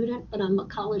college student, but I'm a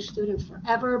college student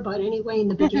forever. But anyway, in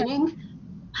the beginning,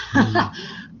 I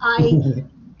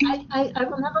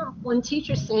remember one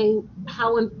teacher saying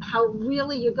how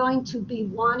really you're going to be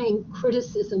wanting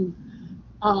criticism.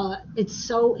 It's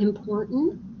so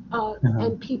important,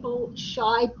 and people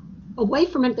shy away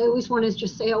from it. They always want to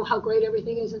just say, "Oh, how great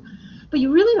everything is," but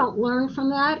you really don't learn from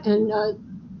that. And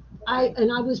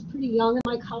I was pretty young in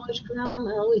my college career, in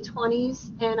my early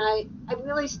 20s, and I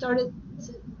really started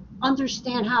to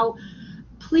understand how.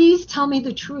 Please tell me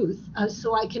the truth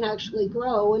so I can actually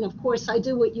grow. And of course, I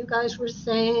do what you guys were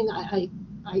saying. I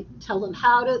tell them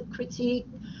how to critique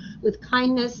with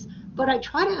kindness, but I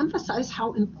try to emphasize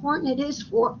how important it is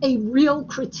for a real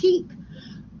critique,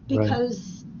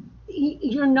 because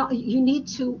you need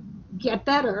to get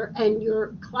better, and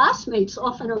your classmates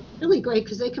often are really great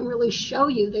because they can really show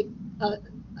you that.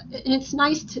 And it's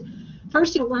nice to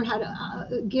first you learn how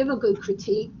to give a good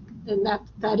critique. And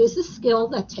that is a skill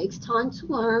that takes time to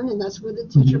learn, and that's where the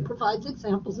teacher provides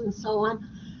examples and so on.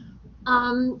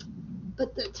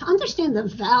 But to understand the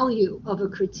value of a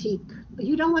critique,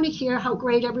 you don't want to hear how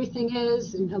great everything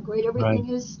is and how great everything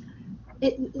is.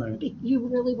 You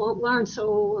really won't learn.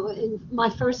 So in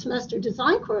my first semester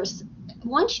design course,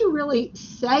 once you really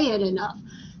say it enough,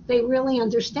 they really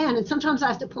understand. And sometimes I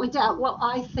have to point out, well,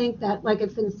 I think that, like,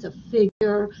 if it's a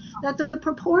figure, that the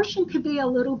proportion could be a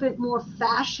little bit more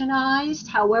fashionized.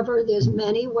 However, there's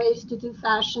many ways to do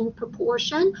fashion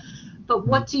proportion. but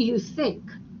what do you think?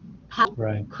 How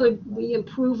Right. could we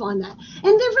improve on that?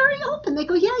 And they're very open. They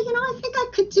go, yeah, I think I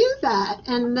could do that.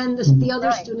 And then the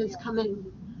other students come in.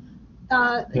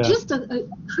 Just a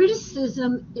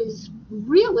criticism is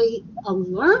really a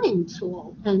learning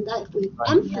tool, and that if we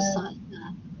emphasize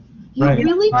that, you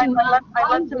really do not. I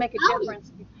love to make a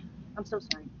difference. I'm so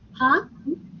sorry. Huh?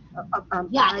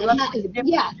 Between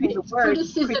the words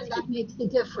criticism that makes the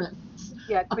difference.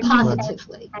 Yeah,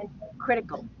 positively and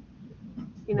critical.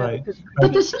 Right. Because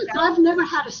but the students, I've never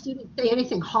had a student say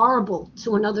anything horrible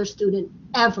to another student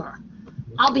ever.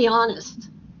 I'll be honest.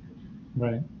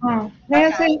 Right. Oh, may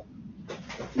I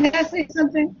say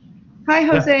something? Hi,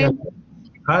 Jose. Yeah.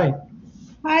 Hi.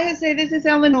 Hi, Jose. This is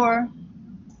Eleanor.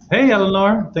 Hey,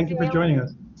 Eleanor. Thank you for joining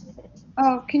us.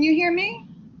 Oh, can you hear me?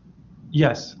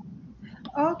 Yes.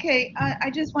 Okay.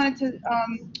 I just wanted to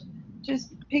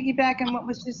just piggyback on what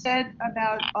was just said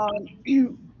about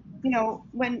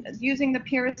when using the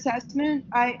peer assessment.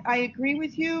 I agree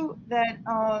with you that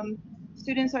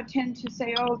students tend to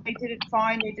say, oh, they did it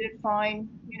fine,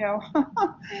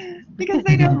 because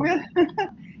they don't really,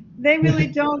 they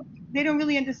don't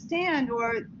really understand,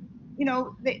 or,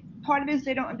 part of it is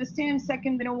they don't understand.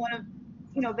 Second, they don't want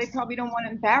to, they probably don't want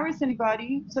to embarrass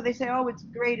anybody. So they say, oh, it's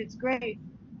great.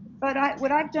 But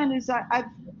what I've done is I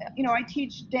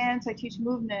teach dance, I teach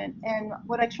movement, and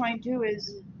what I try and do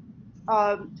is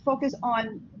focus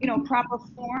on, proper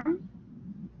form.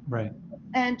 Right.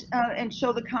 And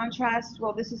show the contrast.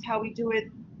 Well, this is how we do it.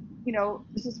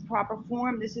 This is proper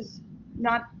form. This is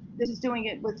doing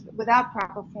it without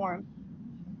proper form.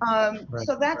 Right.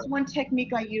 So that's one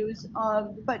technique I use.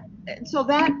 So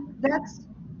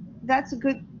that's a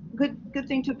good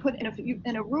thing to put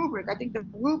in a rubric. I think the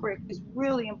rubric is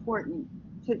really important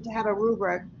to have a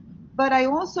rubric. But I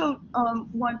also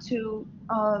want to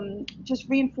just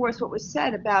reinforce what was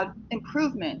said about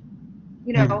improvement.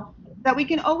 That we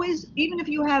can always, even if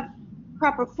you have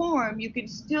proper form, you could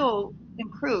still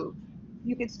improve.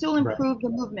 You could still improve the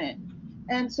movement.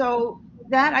 And so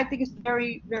that, I think, is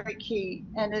very, very key.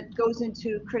 And it goes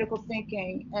into critical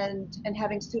thinking and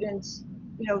having students,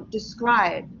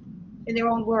 describe in their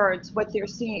own words what they're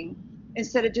seeing,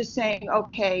 instead of just saying,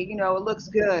 okay, it looks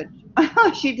good.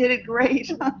 She did it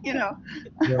great,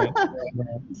 Right.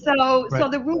 So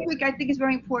the rubric, I think, is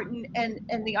very important,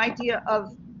 and the idea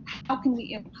of how can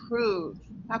we improve?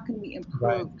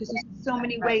 Because there's so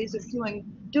many ways of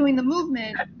doing the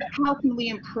movement. How can we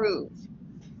improve?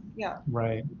 Yeah.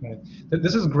 Right.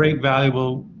 This is great,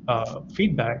 valuable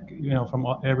feedback, from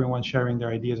everyone sharing their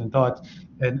ideas and thoughts.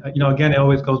 And again, it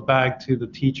always goes back to the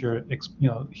teacher.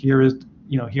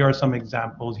 Here are some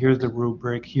examples. Here's the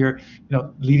rubric. Here,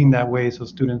 leading that way, so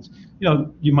students,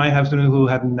 you might have students who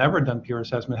have never done peer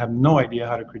assessment, have no idea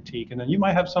how to critique, and then you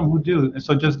might have some who do. And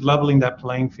so just leveling that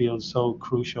playing field is so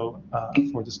crucial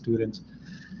for the students.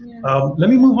 Yeah. Let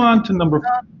me move on to number.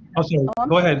 Oh, sorry.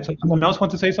 Go ahead. Someone else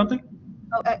want to say something?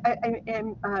 Oh,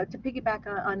 to piggyback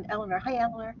on Eleanor. Hi,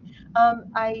 Eleanor.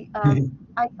 I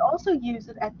also use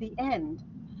it at the end,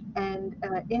 and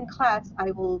in class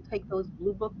I will take those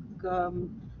blue book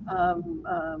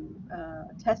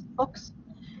test books,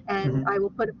 and I will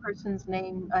put a person's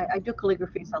name. I do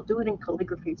calligraphy, so I'll do it in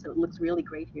calligraphy, so it looks really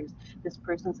great. Here's this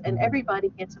person's, and everybody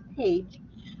gets a page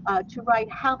to write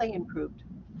how they improved.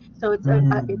 So it's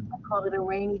I call it a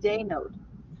rainy day note.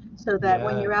 So that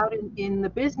when you're out in the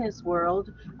business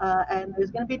world, and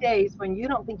there's going to be days when you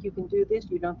don't think you can do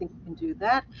this, you don't think you can do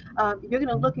that, you're going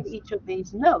to look at each of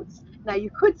these notes. Now,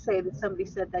 you could say that somebody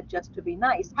said that just to be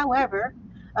nice. However,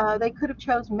 they could have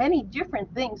chose many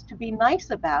different things to be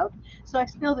nice about. So I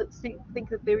still think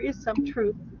that there is some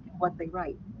truth in what they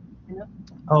write.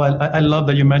 Oh, I love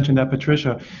that you mentioned that,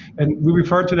 Patricia. And we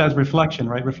refer to that as reflection,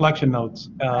 right? Reflection notes.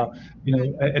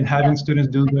 And having students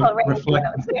do the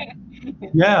reflection.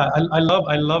 Yeah, I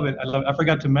love it. I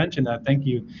forgot to mention that. Thank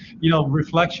you.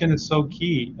 Reflection is so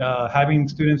key. Having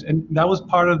students, and that was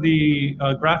part of the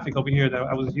graphic over here that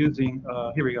I was using.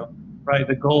 Here we go. Right,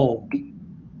 the goal.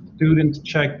 Students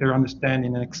check their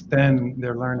understanding and extend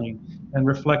their learning, and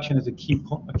reflection is a key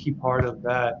part of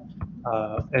that.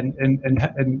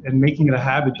 And making it a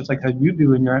habit, just like how you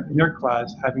do in your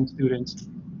class, having students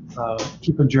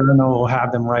keep a journal or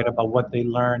have them write about what they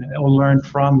learn or learn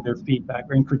from their feedback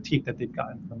or in critique that they've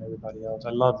gotten from everybody else.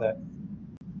 I love that.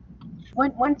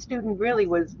 One student really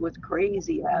was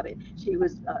crazy about it. She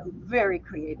was very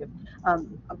creative.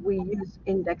 We use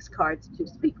index cards to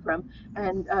speak from,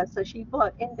 and so she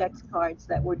bought index cards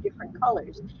that were different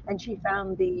colors, and she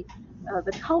found the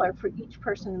color for each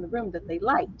person in the room that they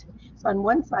liked. So on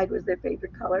one side was their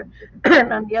favorite color,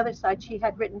 and on the other side she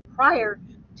had written prior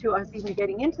to us even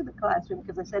getting into the classroom,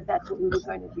 because I said that's what we were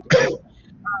going to be doing,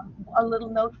 a little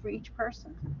note for each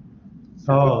person.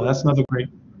 Oh, that's another great.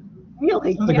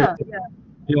 Really? Yeah.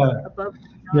 Yeah. Above.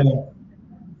 Yeah.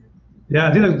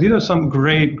 Yeah. These are some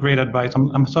great advice.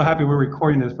 I'm so happy we're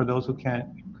recording this for those who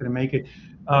couldn't make it.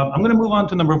 I'm going to move on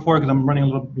to number 4 because I'm running a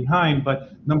little behind.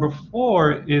 But number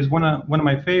 4 is one of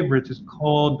my favorites. It's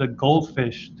called the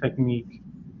goldfish technique.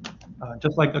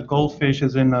 Just like a goldfish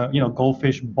is in a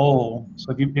goldfish bowl.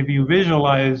 So if you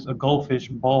visualize a goldfish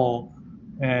bowl,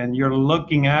 and you're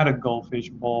looking at a goldfish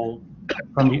bowl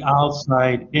from the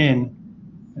outside in,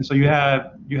 and so you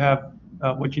have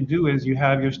what you do is you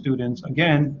have your students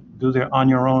again do their on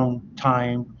your own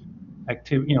time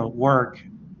activity, work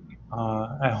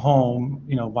at home,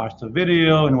 watch the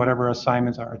video and whatever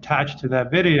assignments are attached to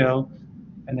that video,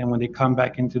 and then when they come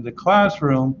back into the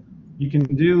classroom, you can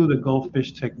do the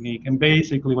goldfish technique. And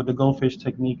basically what the goldfish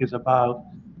technique is about,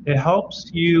 it helps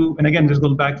you, and again, this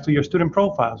goes back to your student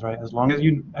profiles, right? As long as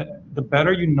the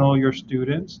better you know your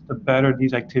students, the better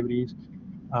these activities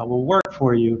will work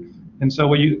for you. And so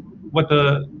what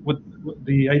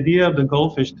the idea of the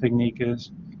goldfish technique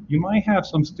is, you might have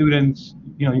some students,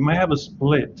 you might have a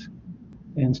split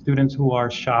in students who are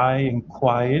shy and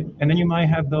quiet, and then you might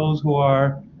have those who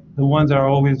are the ones that are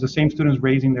always the same students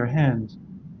raising their hands.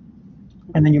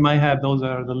 And then you might have those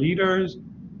that are the leaders,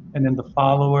 and then the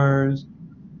followers.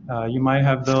 You might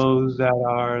have those that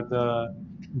are the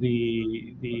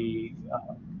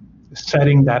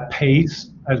setting that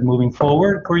pace as moving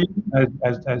forward for you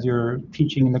as you're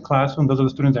teaching in the classroom. Those are the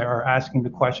students that are asking the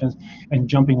questions and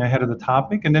jumping ahead of the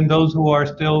topic. And then those who are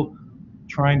still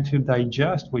trying to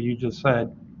digest what you just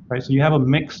said, right? So you have a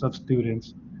mix of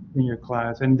students in your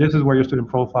class, and this is where your student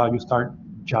profile, you start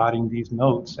jotting these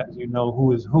notes as you know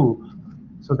who is who,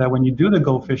 so that when you do the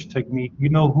goldfish technique, you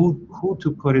know who to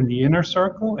put in the inner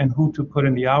circle and who to put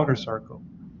in the outer circle.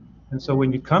 And so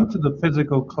when you come to the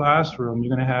physical classroom,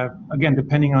 you're going to have, again,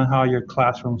 depending on how your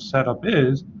classroom setup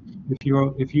is,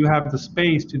 if you have the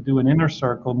space to do an inner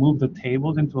circle, move the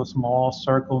tables into a small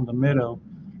circle in the middle,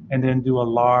 and then do a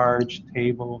large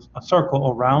a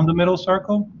circle around the middle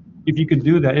circle. If you could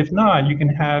do that. If not, you can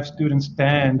have students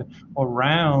stand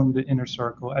around the inner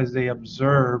circle as they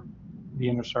observe the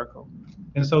inner circle.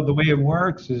 And so the way it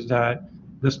works is that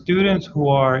the students who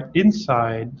are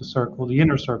inside the circle, the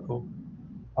inner circle,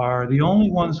 are the only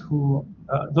ones who,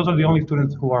 those are the only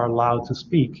students who are allowed to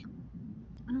speak.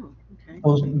 Oh, okay.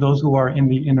 Those who are in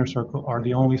the inner circle are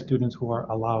the only students who are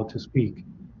allowed to speak.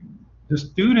 The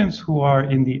students who are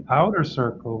in the outer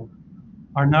circle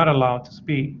are not allowed to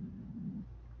speak.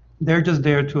 They're just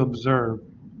there to observe.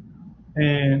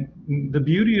 And the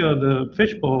beauty of the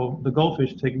fishbowl, the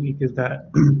goldfish technique, is that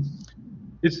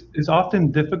it's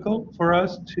often difficult for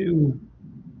us to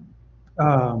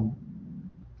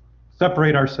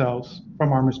separate ourselves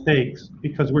from our mistakes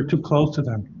because we're too close to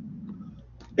them,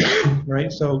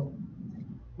 right? So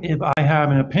if I have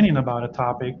an opinion about a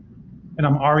topic and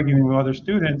I'm arguing with other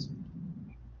students,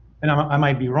 and I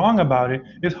might be wrong about it,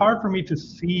 it's hard for me to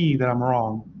see that I'm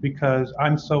wrong because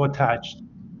I'm so attached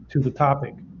to the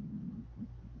topic.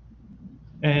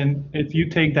 And if you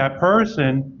take that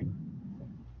person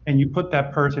and you put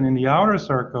that person in the outer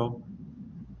circle,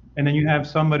 and then you have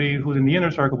somebody who's in the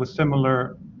inner circle with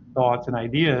similar thoughts and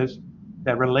ideas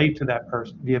that relate to that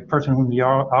person, the person who's in the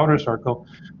outer circle,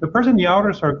 the person in the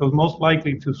outer circle is most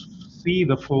likely to see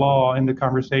the flaw in the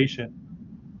conversation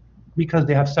because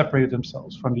they have separated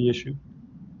themselves from the issue.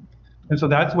 And so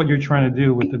that's what you're trying to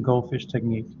do with the goldfish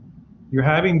technique. You're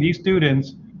having these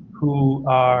students who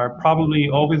are probably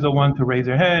always the one to raise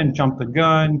their hand, jump the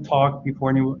gun, talk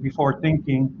before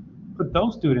thinking. Put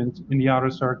those students in the outer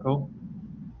circle.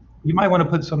 You might want to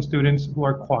put some students who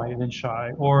are quiet and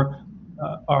shy, or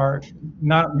are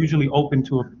not usually open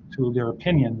to their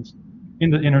opinions in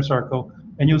the inner circle,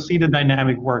 and you'll see the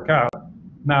dynamic work out.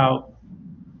 Now,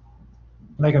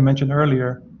 like I mentioned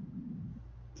earlier,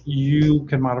 you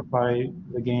can modify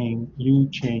the game, you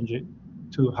change it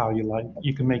to how you like.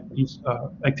 You can make these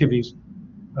activities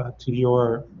to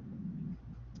your,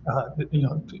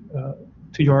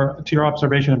 to your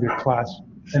observation of your class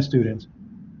and students.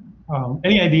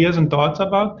 Any ideas and thoughts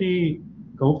about the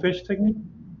goldfish technique?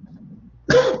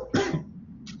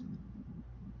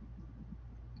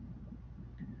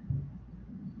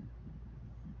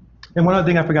 And one other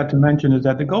thing I forgot to mention is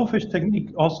that the goldfish technique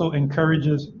also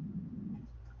encourages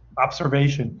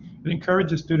observation. It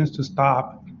encourages students to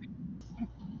stop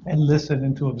and listen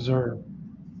and to observe.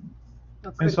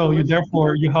 And so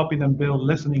therefore you're helping them build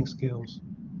listening skills.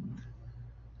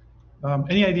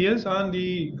 Any ideas on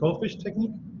the goldfish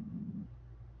technique?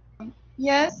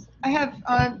 Yes, I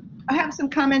have some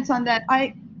comments on that.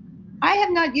 I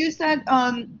have not used that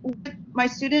with my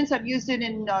students. I've used it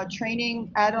in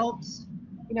training adults,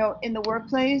 in the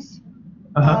workplace.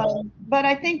 But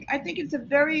I think it's a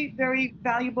very, very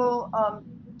valuable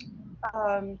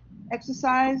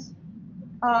exercise.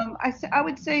 I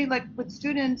would say, like with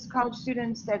students, college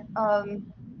students, that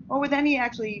or with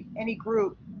any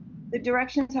group, the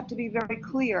directions have to be very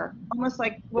clear, almost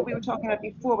like what we were talking about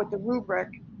before with the rubric,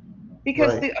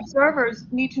 because the observers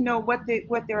need to know what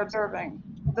they're observing.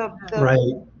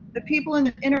 The people in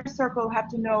the inner circle have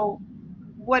to know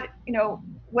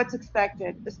what's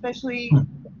expected, especially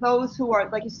those who are,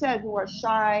 like you said, who are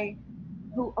shy,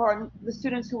 who are the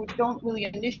students who don't really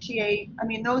initiate. I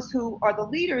mean, those who are the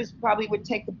leaders probably would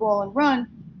take the ball and run,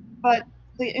 but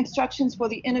the instructions for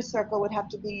the inner circle would have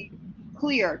to be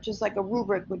clear, just like a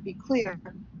rubric would be clear.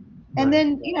 And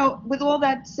then, with all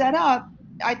that set up,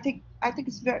 I think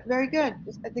it's very, very good.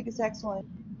 I think it's excellent.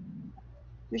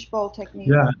 Fishbowl technique.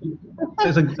 Yeah,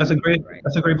 that's a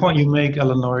great point you make,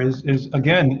 Eleanor. Is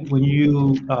again, when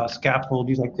you scaffold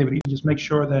these activities, just make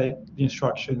sure that the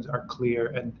instructions are clear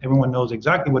and everyone knows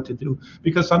exactly what to do.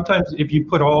 Because sometimes if you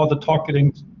put all the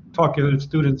talkative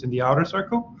students in the outer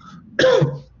circle,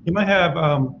 you might have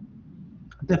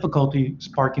difficulty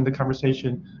sparking the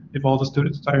conversation if all the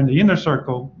students that are in the inner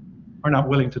circle are not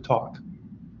willing to talk.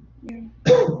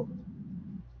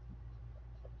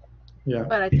 Yeah.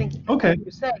 But I think, okay, you're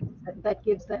saying that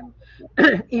gives them,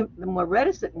 even the more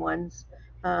reticent ones,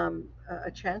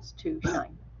 a chance to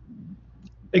shine.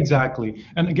 Exactly.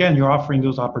 And again, you're offering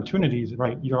those opportunities,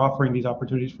 right? You're offering these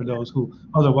opportunities for those who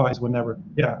otherwise would never.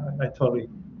 Yeah, I totally.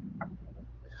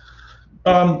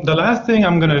 The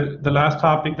last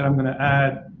topic that I'm gonna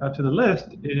add to the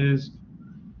list is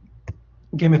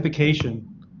gamification.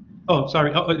 Oh,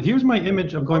 sorry. Oh, here's my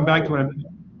image of going back to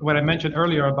what I mentioned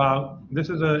earlier about. This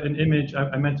is an image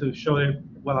I meant to show it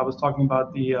while I was talking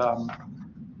about the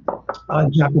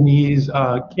Japanese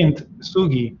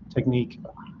kintsugi technique,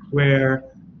 where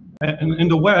in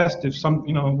the West, if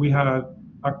we have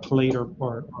a plate or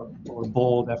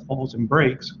bowl that falls and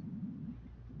breaks,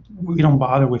 we don't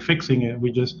bother with fixing it.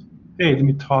 We just, hey, let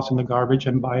me toss in the garbage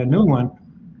and buy a new one.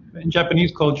 In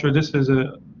Japanese culture, this is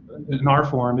an art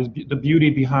form, is the beauty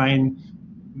behind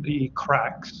the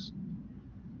cracks.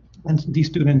 And these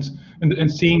students,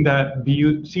 and seeing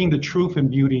the truth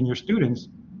and beauty in your students,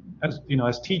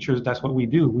 as teachers, that's what we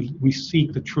do. We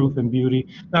seek the truth and beauty,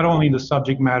 not only in the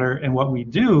subject matter and what we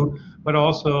do, but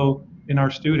also in our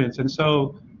students. And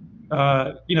so,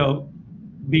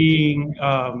 being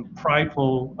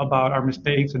prideful about our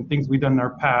mistakes and things we've done in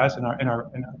our past,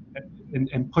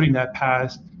 and putting that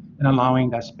past and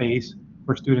allowing that space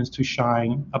for students to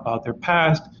shine about their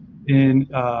past in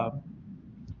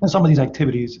some of these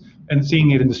activities, and seeing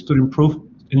it in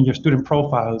your student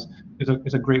profiles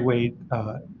is a great way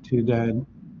to then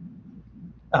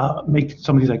make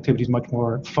some of these activities much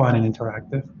more fun and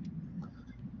interactive.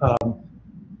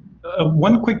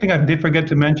 One quick thing I did forget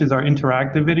to mention is our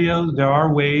interactive videos. There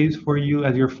are ways for you,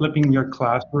 as you're flipping your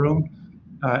classroom,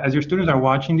 as your students are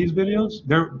watching these videos,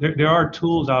 there are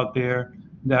tools out there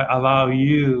that allow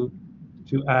you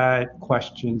to add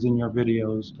questions in your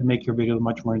videos and make your videos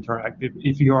much more interactive.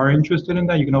 If you are interested in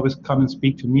that, you can always come and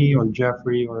speak to me or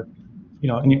Jeffrey or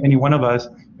any one of us,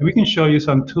 and we can show you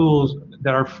some tools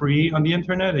that are free on the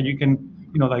internet, and you can,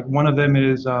 like one of them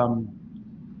is I'm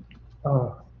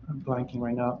blanking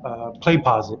right now,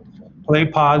 PlayPosit.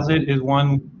 PlayPosit is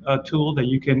one tool that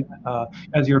you can,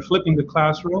 as you're flipping the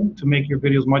classroom, to make your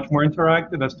videos much more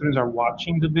interactive, as students are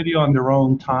watching the video on their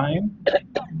own time.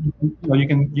 You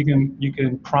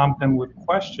can prompt them with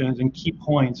questions and key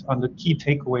points on the key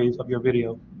takeaways of your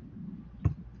video.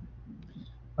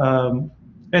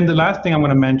 And the last thing I'm going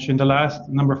to mention, the last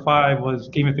number 5 was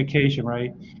gamification,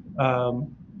 right?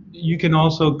 You can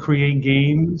also create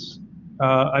games.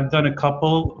 I've done a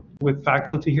couple with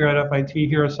faculty here at FIT.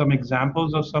 Here are some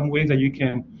examples of some ways that you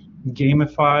can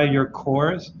gamify your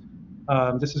course.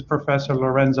 This is Professor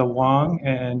Lorenza Wong,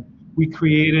 and we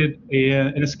created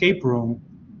an escape room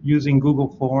using Google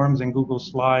Forms and Google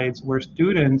Slides, where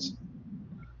students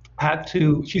had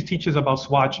to, she teaches about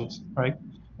swatches, right?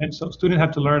 And so students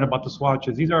have to learn about the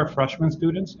swatches. These are freshman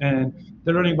students, and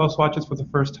they're learning about swatches for the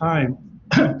first time.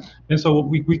 And so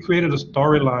we created a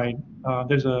storyline.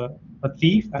 There's a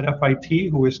thief at FIT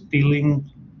who is stealing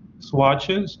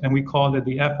swatches, and we called it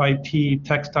the FIT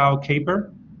Textile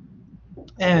Caper.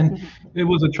 And it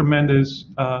was a tremendous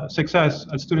success.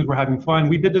 Students were having fun.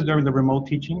 We did this during the remote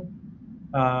teaching,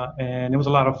 and it was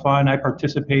a lot of fun. I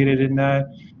participated in that.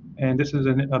 and this is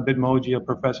a Bitmoji of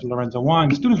Professor Lorenzo Wong.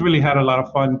 The students really had a lot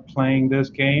of fun playing this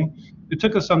game. It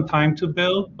took us some time to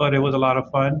build, but it was a lot of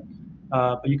fun.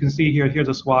 But you can see here's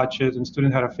the swatches, and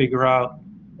students had to figure out,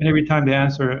 and every time they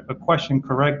answer a question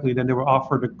correctly, then they were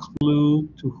offered a clue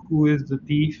to who is the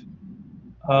thief.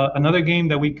 Another game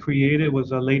that we created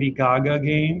was a Lady Gaga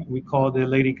game. We called it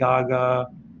Lady Gaga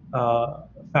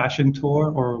Fashion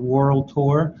Tour or World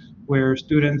Tour, where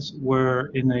students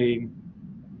were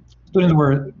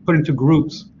put into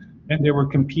groups, and they were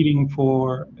competing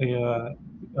for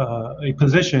a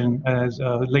position as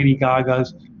Lady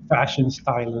Gaga's fashion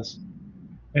stylist.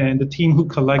 And the team who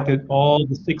collected all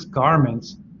the 6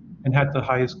 garments and had the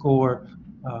highest score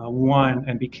won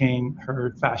and became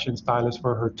her fashion stylist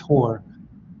for her tour.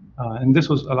 And this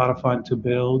was a lot of fun to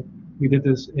build. We did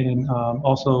this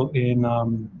also in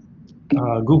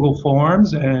Google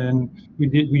Forms, and we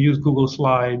used Google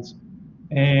Slides.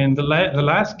 And the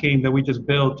last game that we just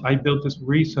built, I built this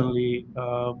recently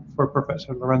for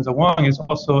Professor Lorenzo Wong, is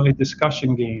also a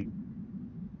discussion game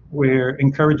where it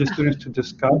encourages students to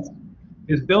discuss.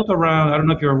 It's built around, I don't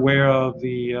know if you're aware of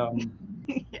the,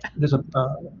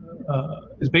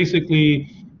 it's basically,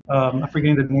 I'm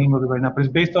forgetting the name of it right now, but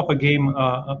it's based off a game,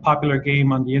 a popular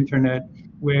game on the internet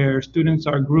where students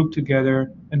are grouped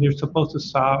together and they're supposed to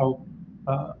solve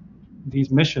these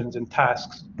missions and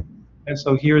tasks. And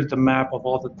so here's the map of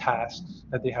all the tasks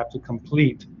that they have to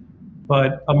complete.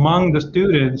 But among the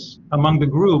students, among the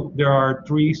group, there are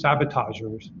 3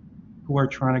 sabotagers who are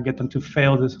trying to get them to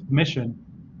fail this mission.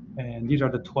 And these are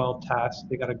the 12 tasks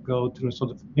they got to go through.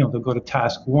 So, they'll go to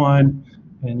task 1,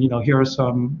 and, here are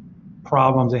some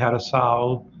problems they had to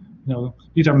solve.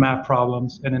 These are math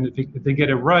problems. And then if they get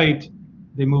it right,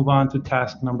 they move on to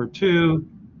task number 2,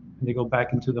 and they go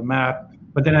back into the map.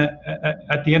 But then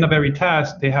at the end of every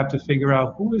task, they have to figure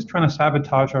out who is trying to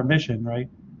sabotage our mission, right?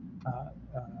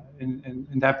 And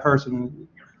that person,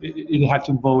 you have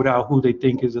to vote out who they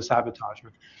think is the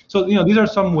sabotager. So these are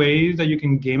some ways that you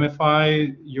can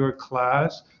gamify your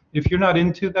class. If you're not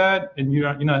into that and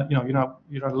you're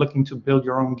not looking to build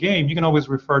your own game, you can always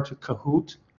refer to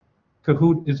Kahoot.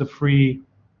 Kahoot is a free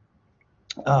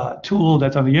tool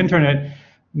that's on the internet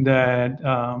that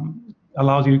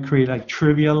allows you to create like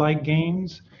trivia-like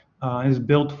games. It's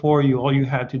built for you. All you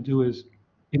had to do is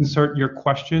insert your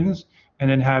questions and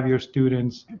then have your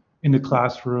students in the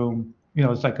classroom.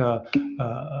 It's like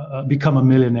a become a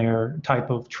millionaire type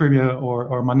of trivia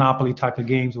or Monopoly type of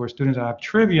games where students have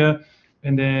trivia,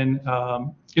 and then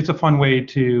it's a fun way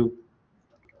to,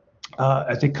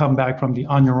 as they come back from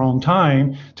on your own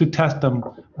time, to test them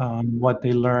on what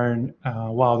they learned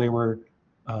while they were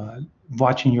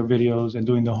watching your videos and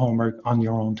doing the homework on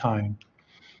your own time.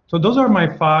 So those are my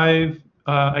 5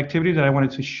 activities that I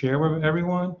wanted to share with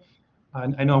everyone.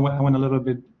 I know I went a little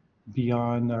bit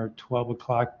beyond our 12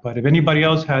 o'clock, but if anybody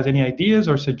else has any ideas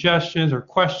or suggestions or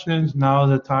questions, now is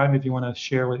the time if you want to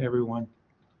share with everyone.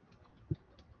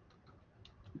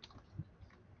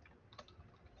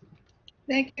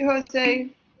 Thank you,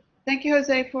 Jose. Thank you,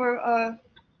 Jose, for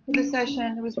the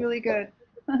session. It was really good.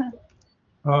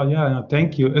 Oh yeah, no,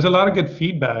 thank you. There's a lot of good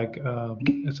feedback,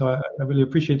 so I really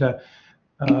appreciate that.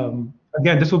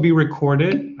 Again, this will be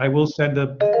recorded. I will send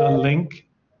a link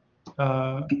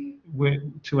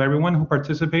to everyone who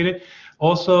participated.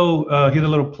 Also, here's a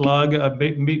little plug.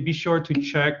 Be sure to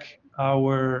check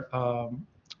our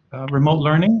remote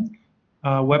learning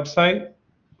website.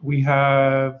 We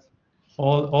have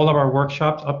all of our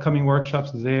workshops, upcoming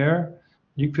workshops there.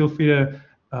 You feel free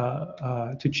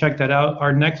to check that out.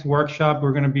 Our next workshop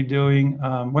we're going to be doing,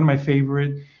 one of my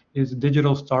favorite is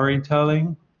digital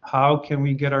storytelling. How can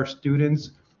we get our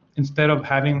students, instead of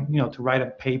having to write a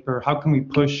paper, how can we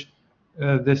push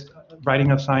this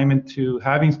writing assignment to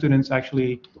having students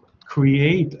actually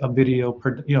create a video,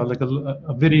 like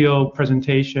a video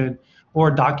presentation or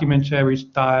documentary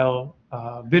style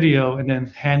video, and then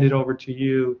hand it over to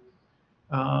you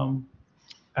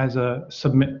as a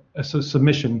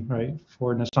submission, right,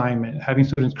 for an assignment. Having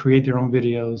students create their own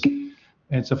videos, and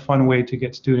it's a fun way to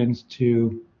get students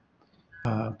to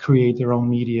create their own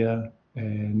media,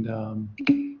 and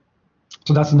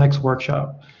so that's the next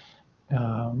workshop.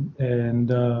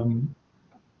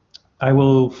 I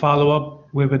will follow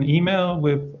up with an email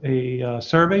with a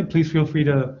survey. Please feel free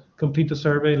to complete the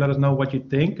survey. Let us know what you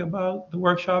think about the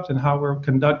workshops and how we're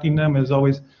conducting them. As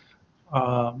always,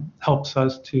 helps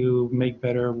us to make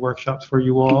better workshops for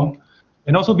you all.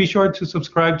 And also be sure to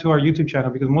subscribe to our YouTube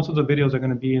channel, because most of the videos are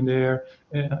going to be in there.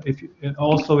 And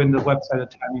also in the website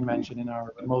that Tammy mentioned, in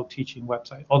our remote teaching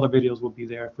website. All the videos will be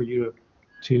there for you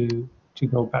to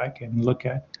go back and look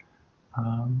at.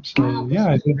 So yeah,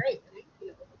 I think.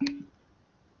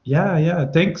 Yeah.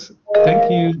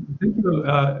 Thank you,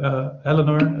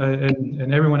 Eleanor,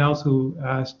 and everyone else who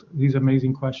asked these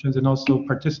amazing questions and also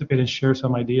participate and share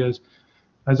some ideas.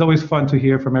 It's always fun to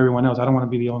hear from everyone else. I don't want to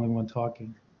be the only one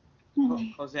talking.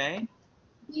 Jose?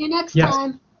 See you next Yes.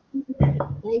 time.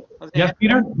 Jose, Yes,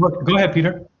 Peter? Go ahead,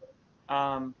 Peter.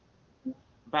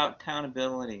 about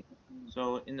accountability.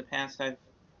 So in the past, I've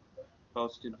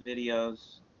posted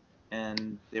videos,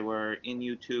 and they were in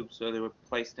YouTube, so they were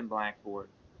placed in Blackboard.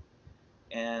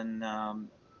 And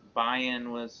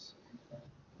buy-in was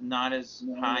not as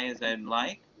high as I'd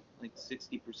like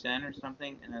 60% or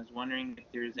something. And I was wondering if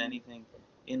there's anything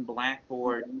in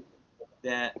Blackboard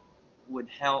that would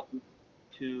help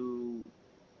to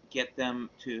get them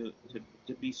to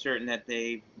be certain that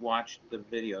they watched the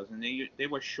videos. And they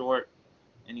were short,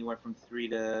 anywhere from 3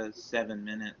 to 7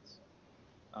 minutes.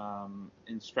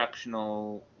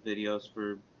 Instructional videos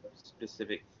for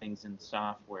specific things in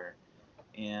software.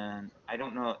 And I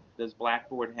don't know, does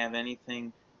Blackboard have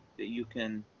anything that you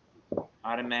can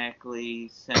automatically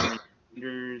send the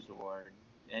readers or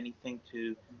anything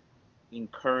to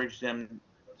encourage them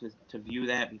to view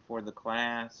that before the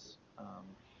class?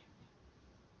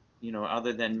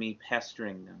 Other than me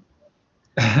pestering them.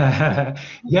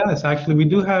 Yes, actually, we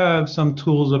do have some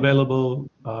tools available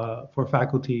for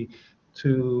faculty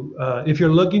to, if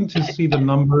you're looking to see the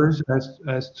numbers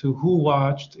as to who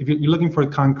watched, if you're looking for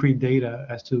concrete data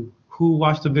as to who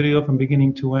watched the video from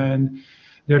beginning to end,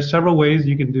 there are several ways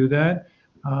you can do that.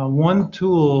 One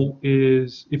tool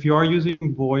is if you are using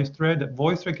VoiceThread,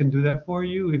 VoiceThread can do that for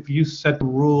you. If you set the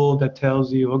rule that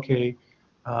tells you, okay,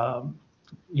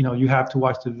 you have to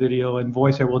watch the video, and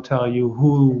VoiceThread will tell you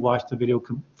who watched the video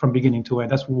from beginning to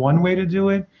end. That's one way to do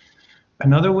it.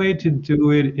 Another way to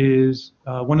do it is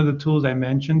one of the tools I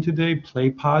mentioned today,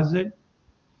 PlayPosit.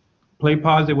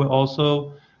 PlayPosit will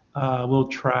also will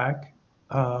track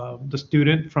the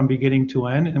student from beginning to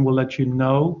end and will let you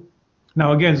know.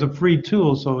 Now again, it's a free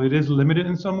tool, so it is limited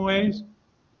in some ways,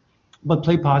 but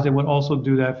PlayPosit will also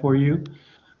do that for you.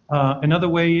 Another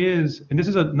way is, and this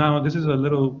is a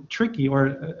little tricky or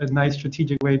a nice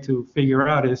strategic way to figure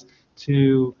out, is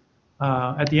to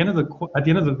at the end of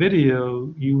the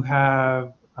video you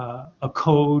have a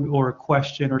code or a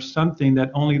question or something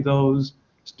that only those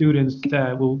students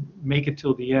that will make it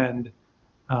till the end.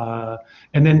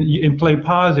 And then in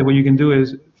PlayPosit, what you can do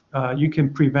is you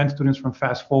can prevent students from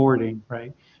fast forwarding,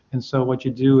 right? And so what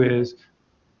you do is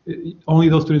only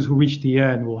those students who reach the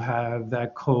end will have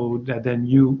that code that then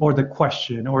or the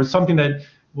question or something that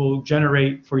will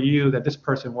generate for you that this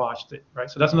person watched it, right?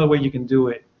 So that's another way you can do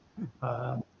it.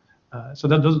 So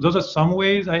those are some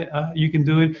ways you can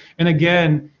do it. And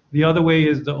again, the other way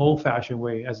is the old-fashioned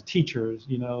way as teachers,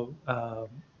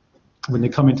 when they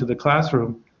come into the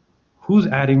classroom, who's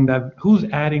adding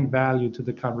value to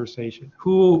the conversation?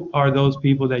 Who are those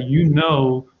people that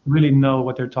really know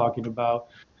what they're talking about?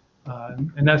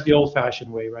 And that's the old-fashioned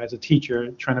way, right? As a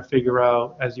teacher, trying to figure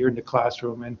out as you're in the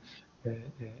classroom and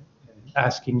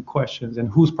asking questions and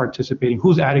who's participating,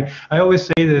 who's adding. I always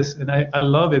say this, and I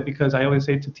love it because I always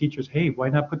say to teachers, hey, why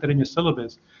not put that in your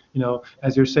syllabus?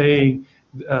 As you're saying,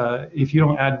 if you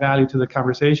don't add value to the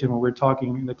conversation when we're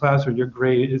talking in the classroom, your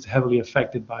grade is heavily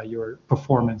affected by your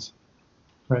performance,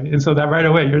 right? And so that right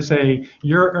away, you're saying,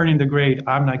 you're earning the grade,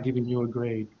 I'm not giving you a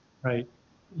grade, right?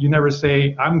 You never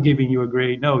say, I'm giving you a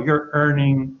grade. No, you're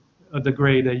earning the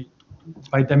grade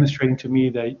by demonstrating to me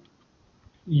that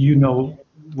you know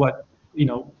what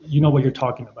you're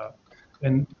talking about.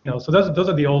 And so those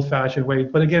are the old-fashioned ways.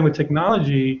 But again, with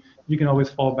technology, you can always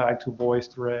fall back to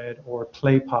VoiceThread or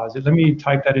PlayPosit. Let me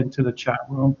type that into the chat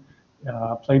room.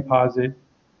 PlayPosit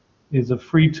is a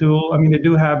free tool. I mean, they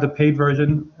do have the paid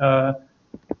version,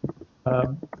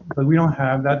 but we don't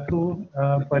have that tool.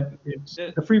 But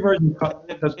the free version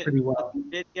does pretty well.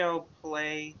 Video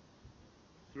play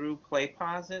through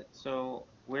PlayPosit. So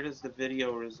where does the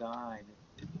video reside?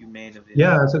 If you made a video.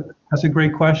 Yeah, that's a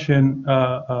great question.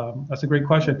 That's a great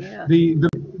question. Yeah.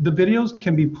 The videos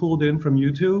can be pulled in from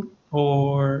YouTube,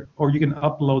 or you can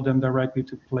upload them directly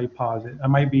to PlayPosit. I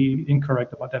might be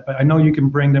incorrect about that, but I know you can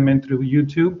bring them in through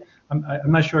YouTube.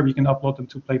 I'm not sure if you can upload them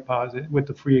to PlayPosit with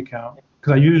the free account.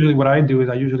 Because what I do is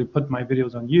I usually put my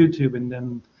videos on YouTube and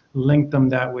then link them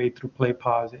that way through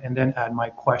PlayPosit and then add my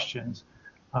questions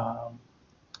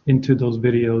into those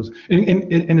videos.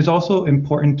 And it's also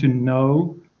important to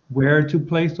know where to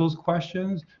place those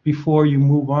questions before you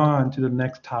move on to the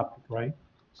next topic, right?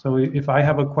 So if I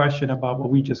have a question about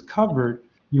what we just covered,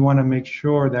 you want to make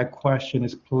sure that question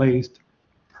is placed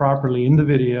properly in the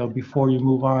video before you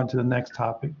move on to the next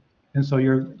topic. And so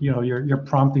you're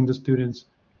prompting the students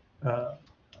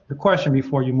the question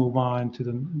before you move on to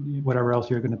the whatever else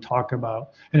you're going to talk about,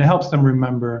 and it helps them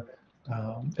remember,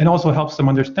 and also helps them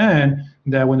understand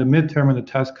that when the midterm and the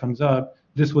test comes up,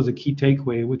 this was a key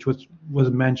takeaway, which was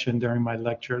mentioned during my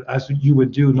lecture, as you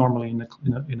would do normally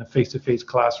in a face-to-face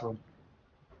classroom.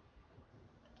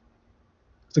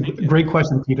 It's a great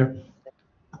question, Peter.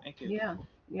 Thank you. Yeah,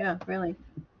 yeah, really.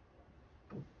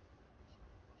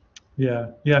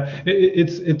 Yeah, yeah.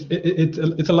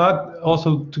 It's a lot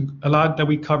also a lot that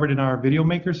we covered in our Video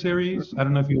Maker series. I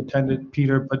don't know if you attended,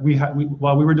 Peter, but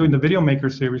while we were doing the Video Maker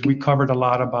series, we covered a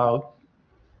lot about,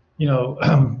 you know,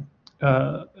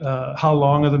 how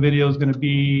long are the videos going to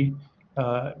be.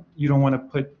 You don't want to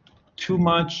put too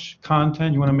much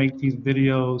content. You want to make these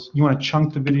videos. You want to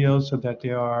chunk the videos so that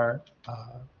they are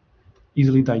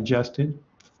easily digested,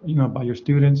 you know, by your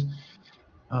students.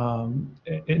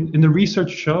 And the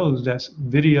research shows that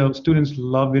students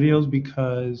love videos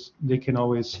because they can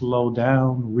always slow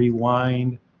down,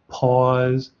 rewind,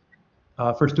 pause.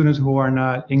 For students who are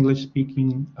not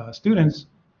English-speaking students,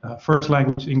 first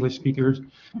language English speakers,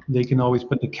 they can always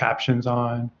put the captions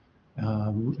on.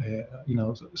 You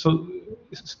know, so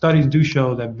studies do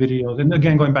show that videos, and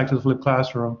again, going back to the flipped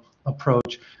classroom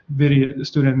approach,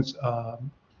 students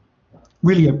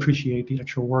really appreciate the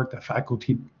extra work that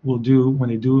faculty will do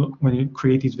when you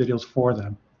create these videos for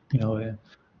them. You know,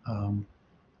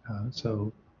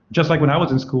 so just like when I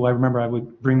was in school, I remember I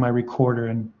would bring my recorder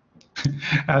and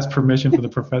ask permission for the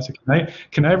professor.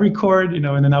 Can I record? You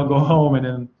know, and then I'll go home and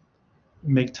then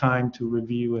make time to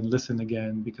review and listen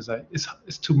again, because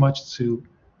it's too much to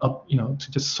you know, to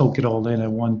just soak it all in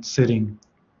at one sitting.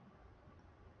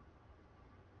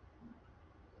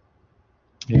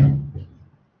 Yeah.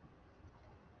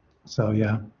 So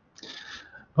yeah.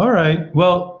 All right.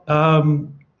 Well,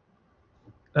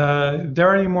 if there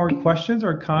are any more questions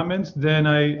or comments, then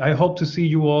I hope to see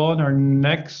you all in our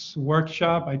next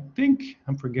workshop. I think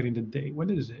I'm forgetting the date. What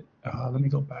is it? Let me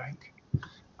go back.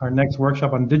 Our next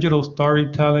workshop on digital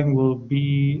storytelling will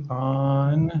be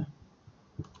on,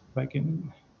 if I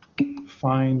can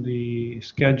find the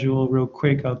schedule real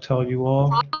quick, I'll tell you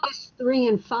all. August 3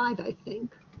 and 5, I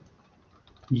think.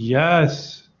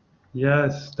 Yes,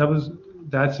 yes,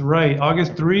 that's right.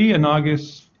 August 3 and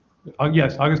August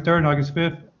 3rd and August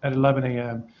 5th at 11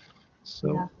 a.m.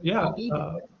 So yeah,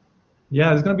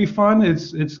 yeah, it's gonna be fun.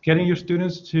 It's getting your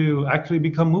students to actually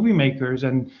become movie makers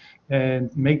and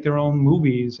make their own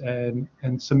movies and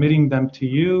submitting them to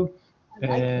you,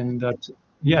 and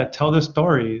yeah, tell the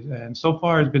stories. And so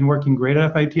far, it's been working great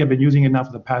at FIT. I've been using it now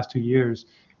for the past 2 years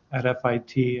at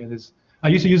FIT, and I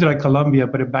used to use it at Columbia,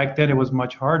 but back then it was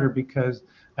much harder because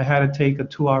I had to take a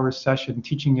 2-hour session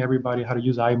teaching everybody how to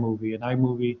use iMovie, and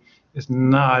iMovie is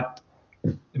not,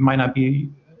 it might not be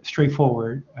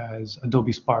straightforward as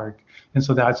Adobe Spark, and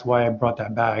so that's why I brought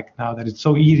that back. Now that it's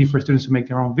so easy for students to make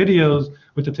their own videos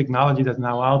with the technology that's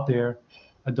now out there,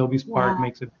 Adobe Spark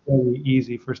makes it very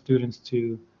easy for students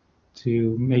to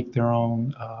make their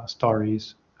own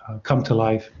stories come to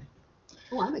life.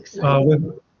 Oh, I'm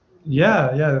excited.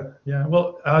 Yeah.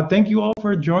 Well, thank you all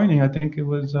for joining. I think it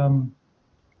was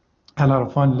had a lot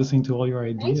of fun listening to all your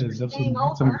ideas. That's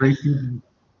some great feedback.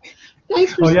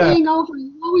 Thanks for staying over.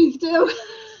 You always do.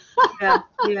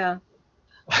 Yeah.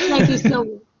 Thank you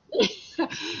so much.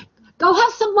 Go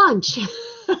have some lunch.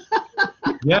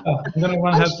 Yeah, I'm gonna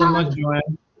want to have some lunch,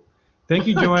 Joanne. Thank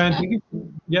you, Joanne.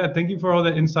 Thank you for all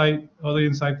the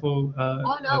insightful.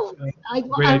 Oh no, I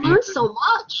learned so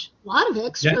much. A lot of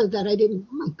extra that I didn't.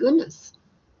 Oh my goodness.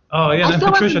 Oh yeah, I and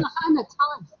feel Patricia. like I'm behind the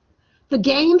times. The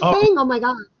game thing. Oh my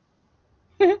god,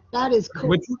 that is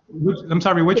cool. I'm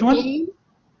sorry. Which one?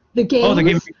 The game. Oh, the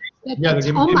game. Yeah, the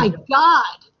game. Oh my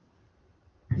god.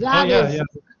 That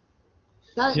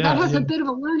that has a bit of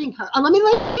a learning curve. Let me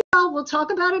let you know. We'll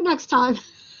talk about it next time.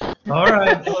 All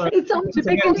right. It's only to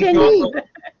be continued.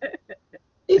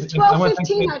 It's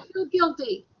 12:15. I feel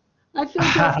guilty.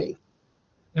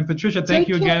 And Patricia, thank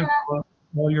you again for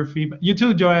all your feedback. You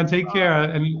too, Joanne. Take care,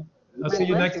 and I'll see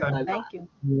you next time. Thank you.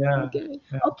 Yeah. Okay.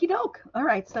 Okie doke. All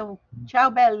right. So, ciao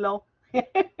bello.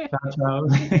 Ciao.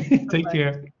 Take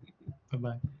care.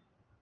 Bye-bye.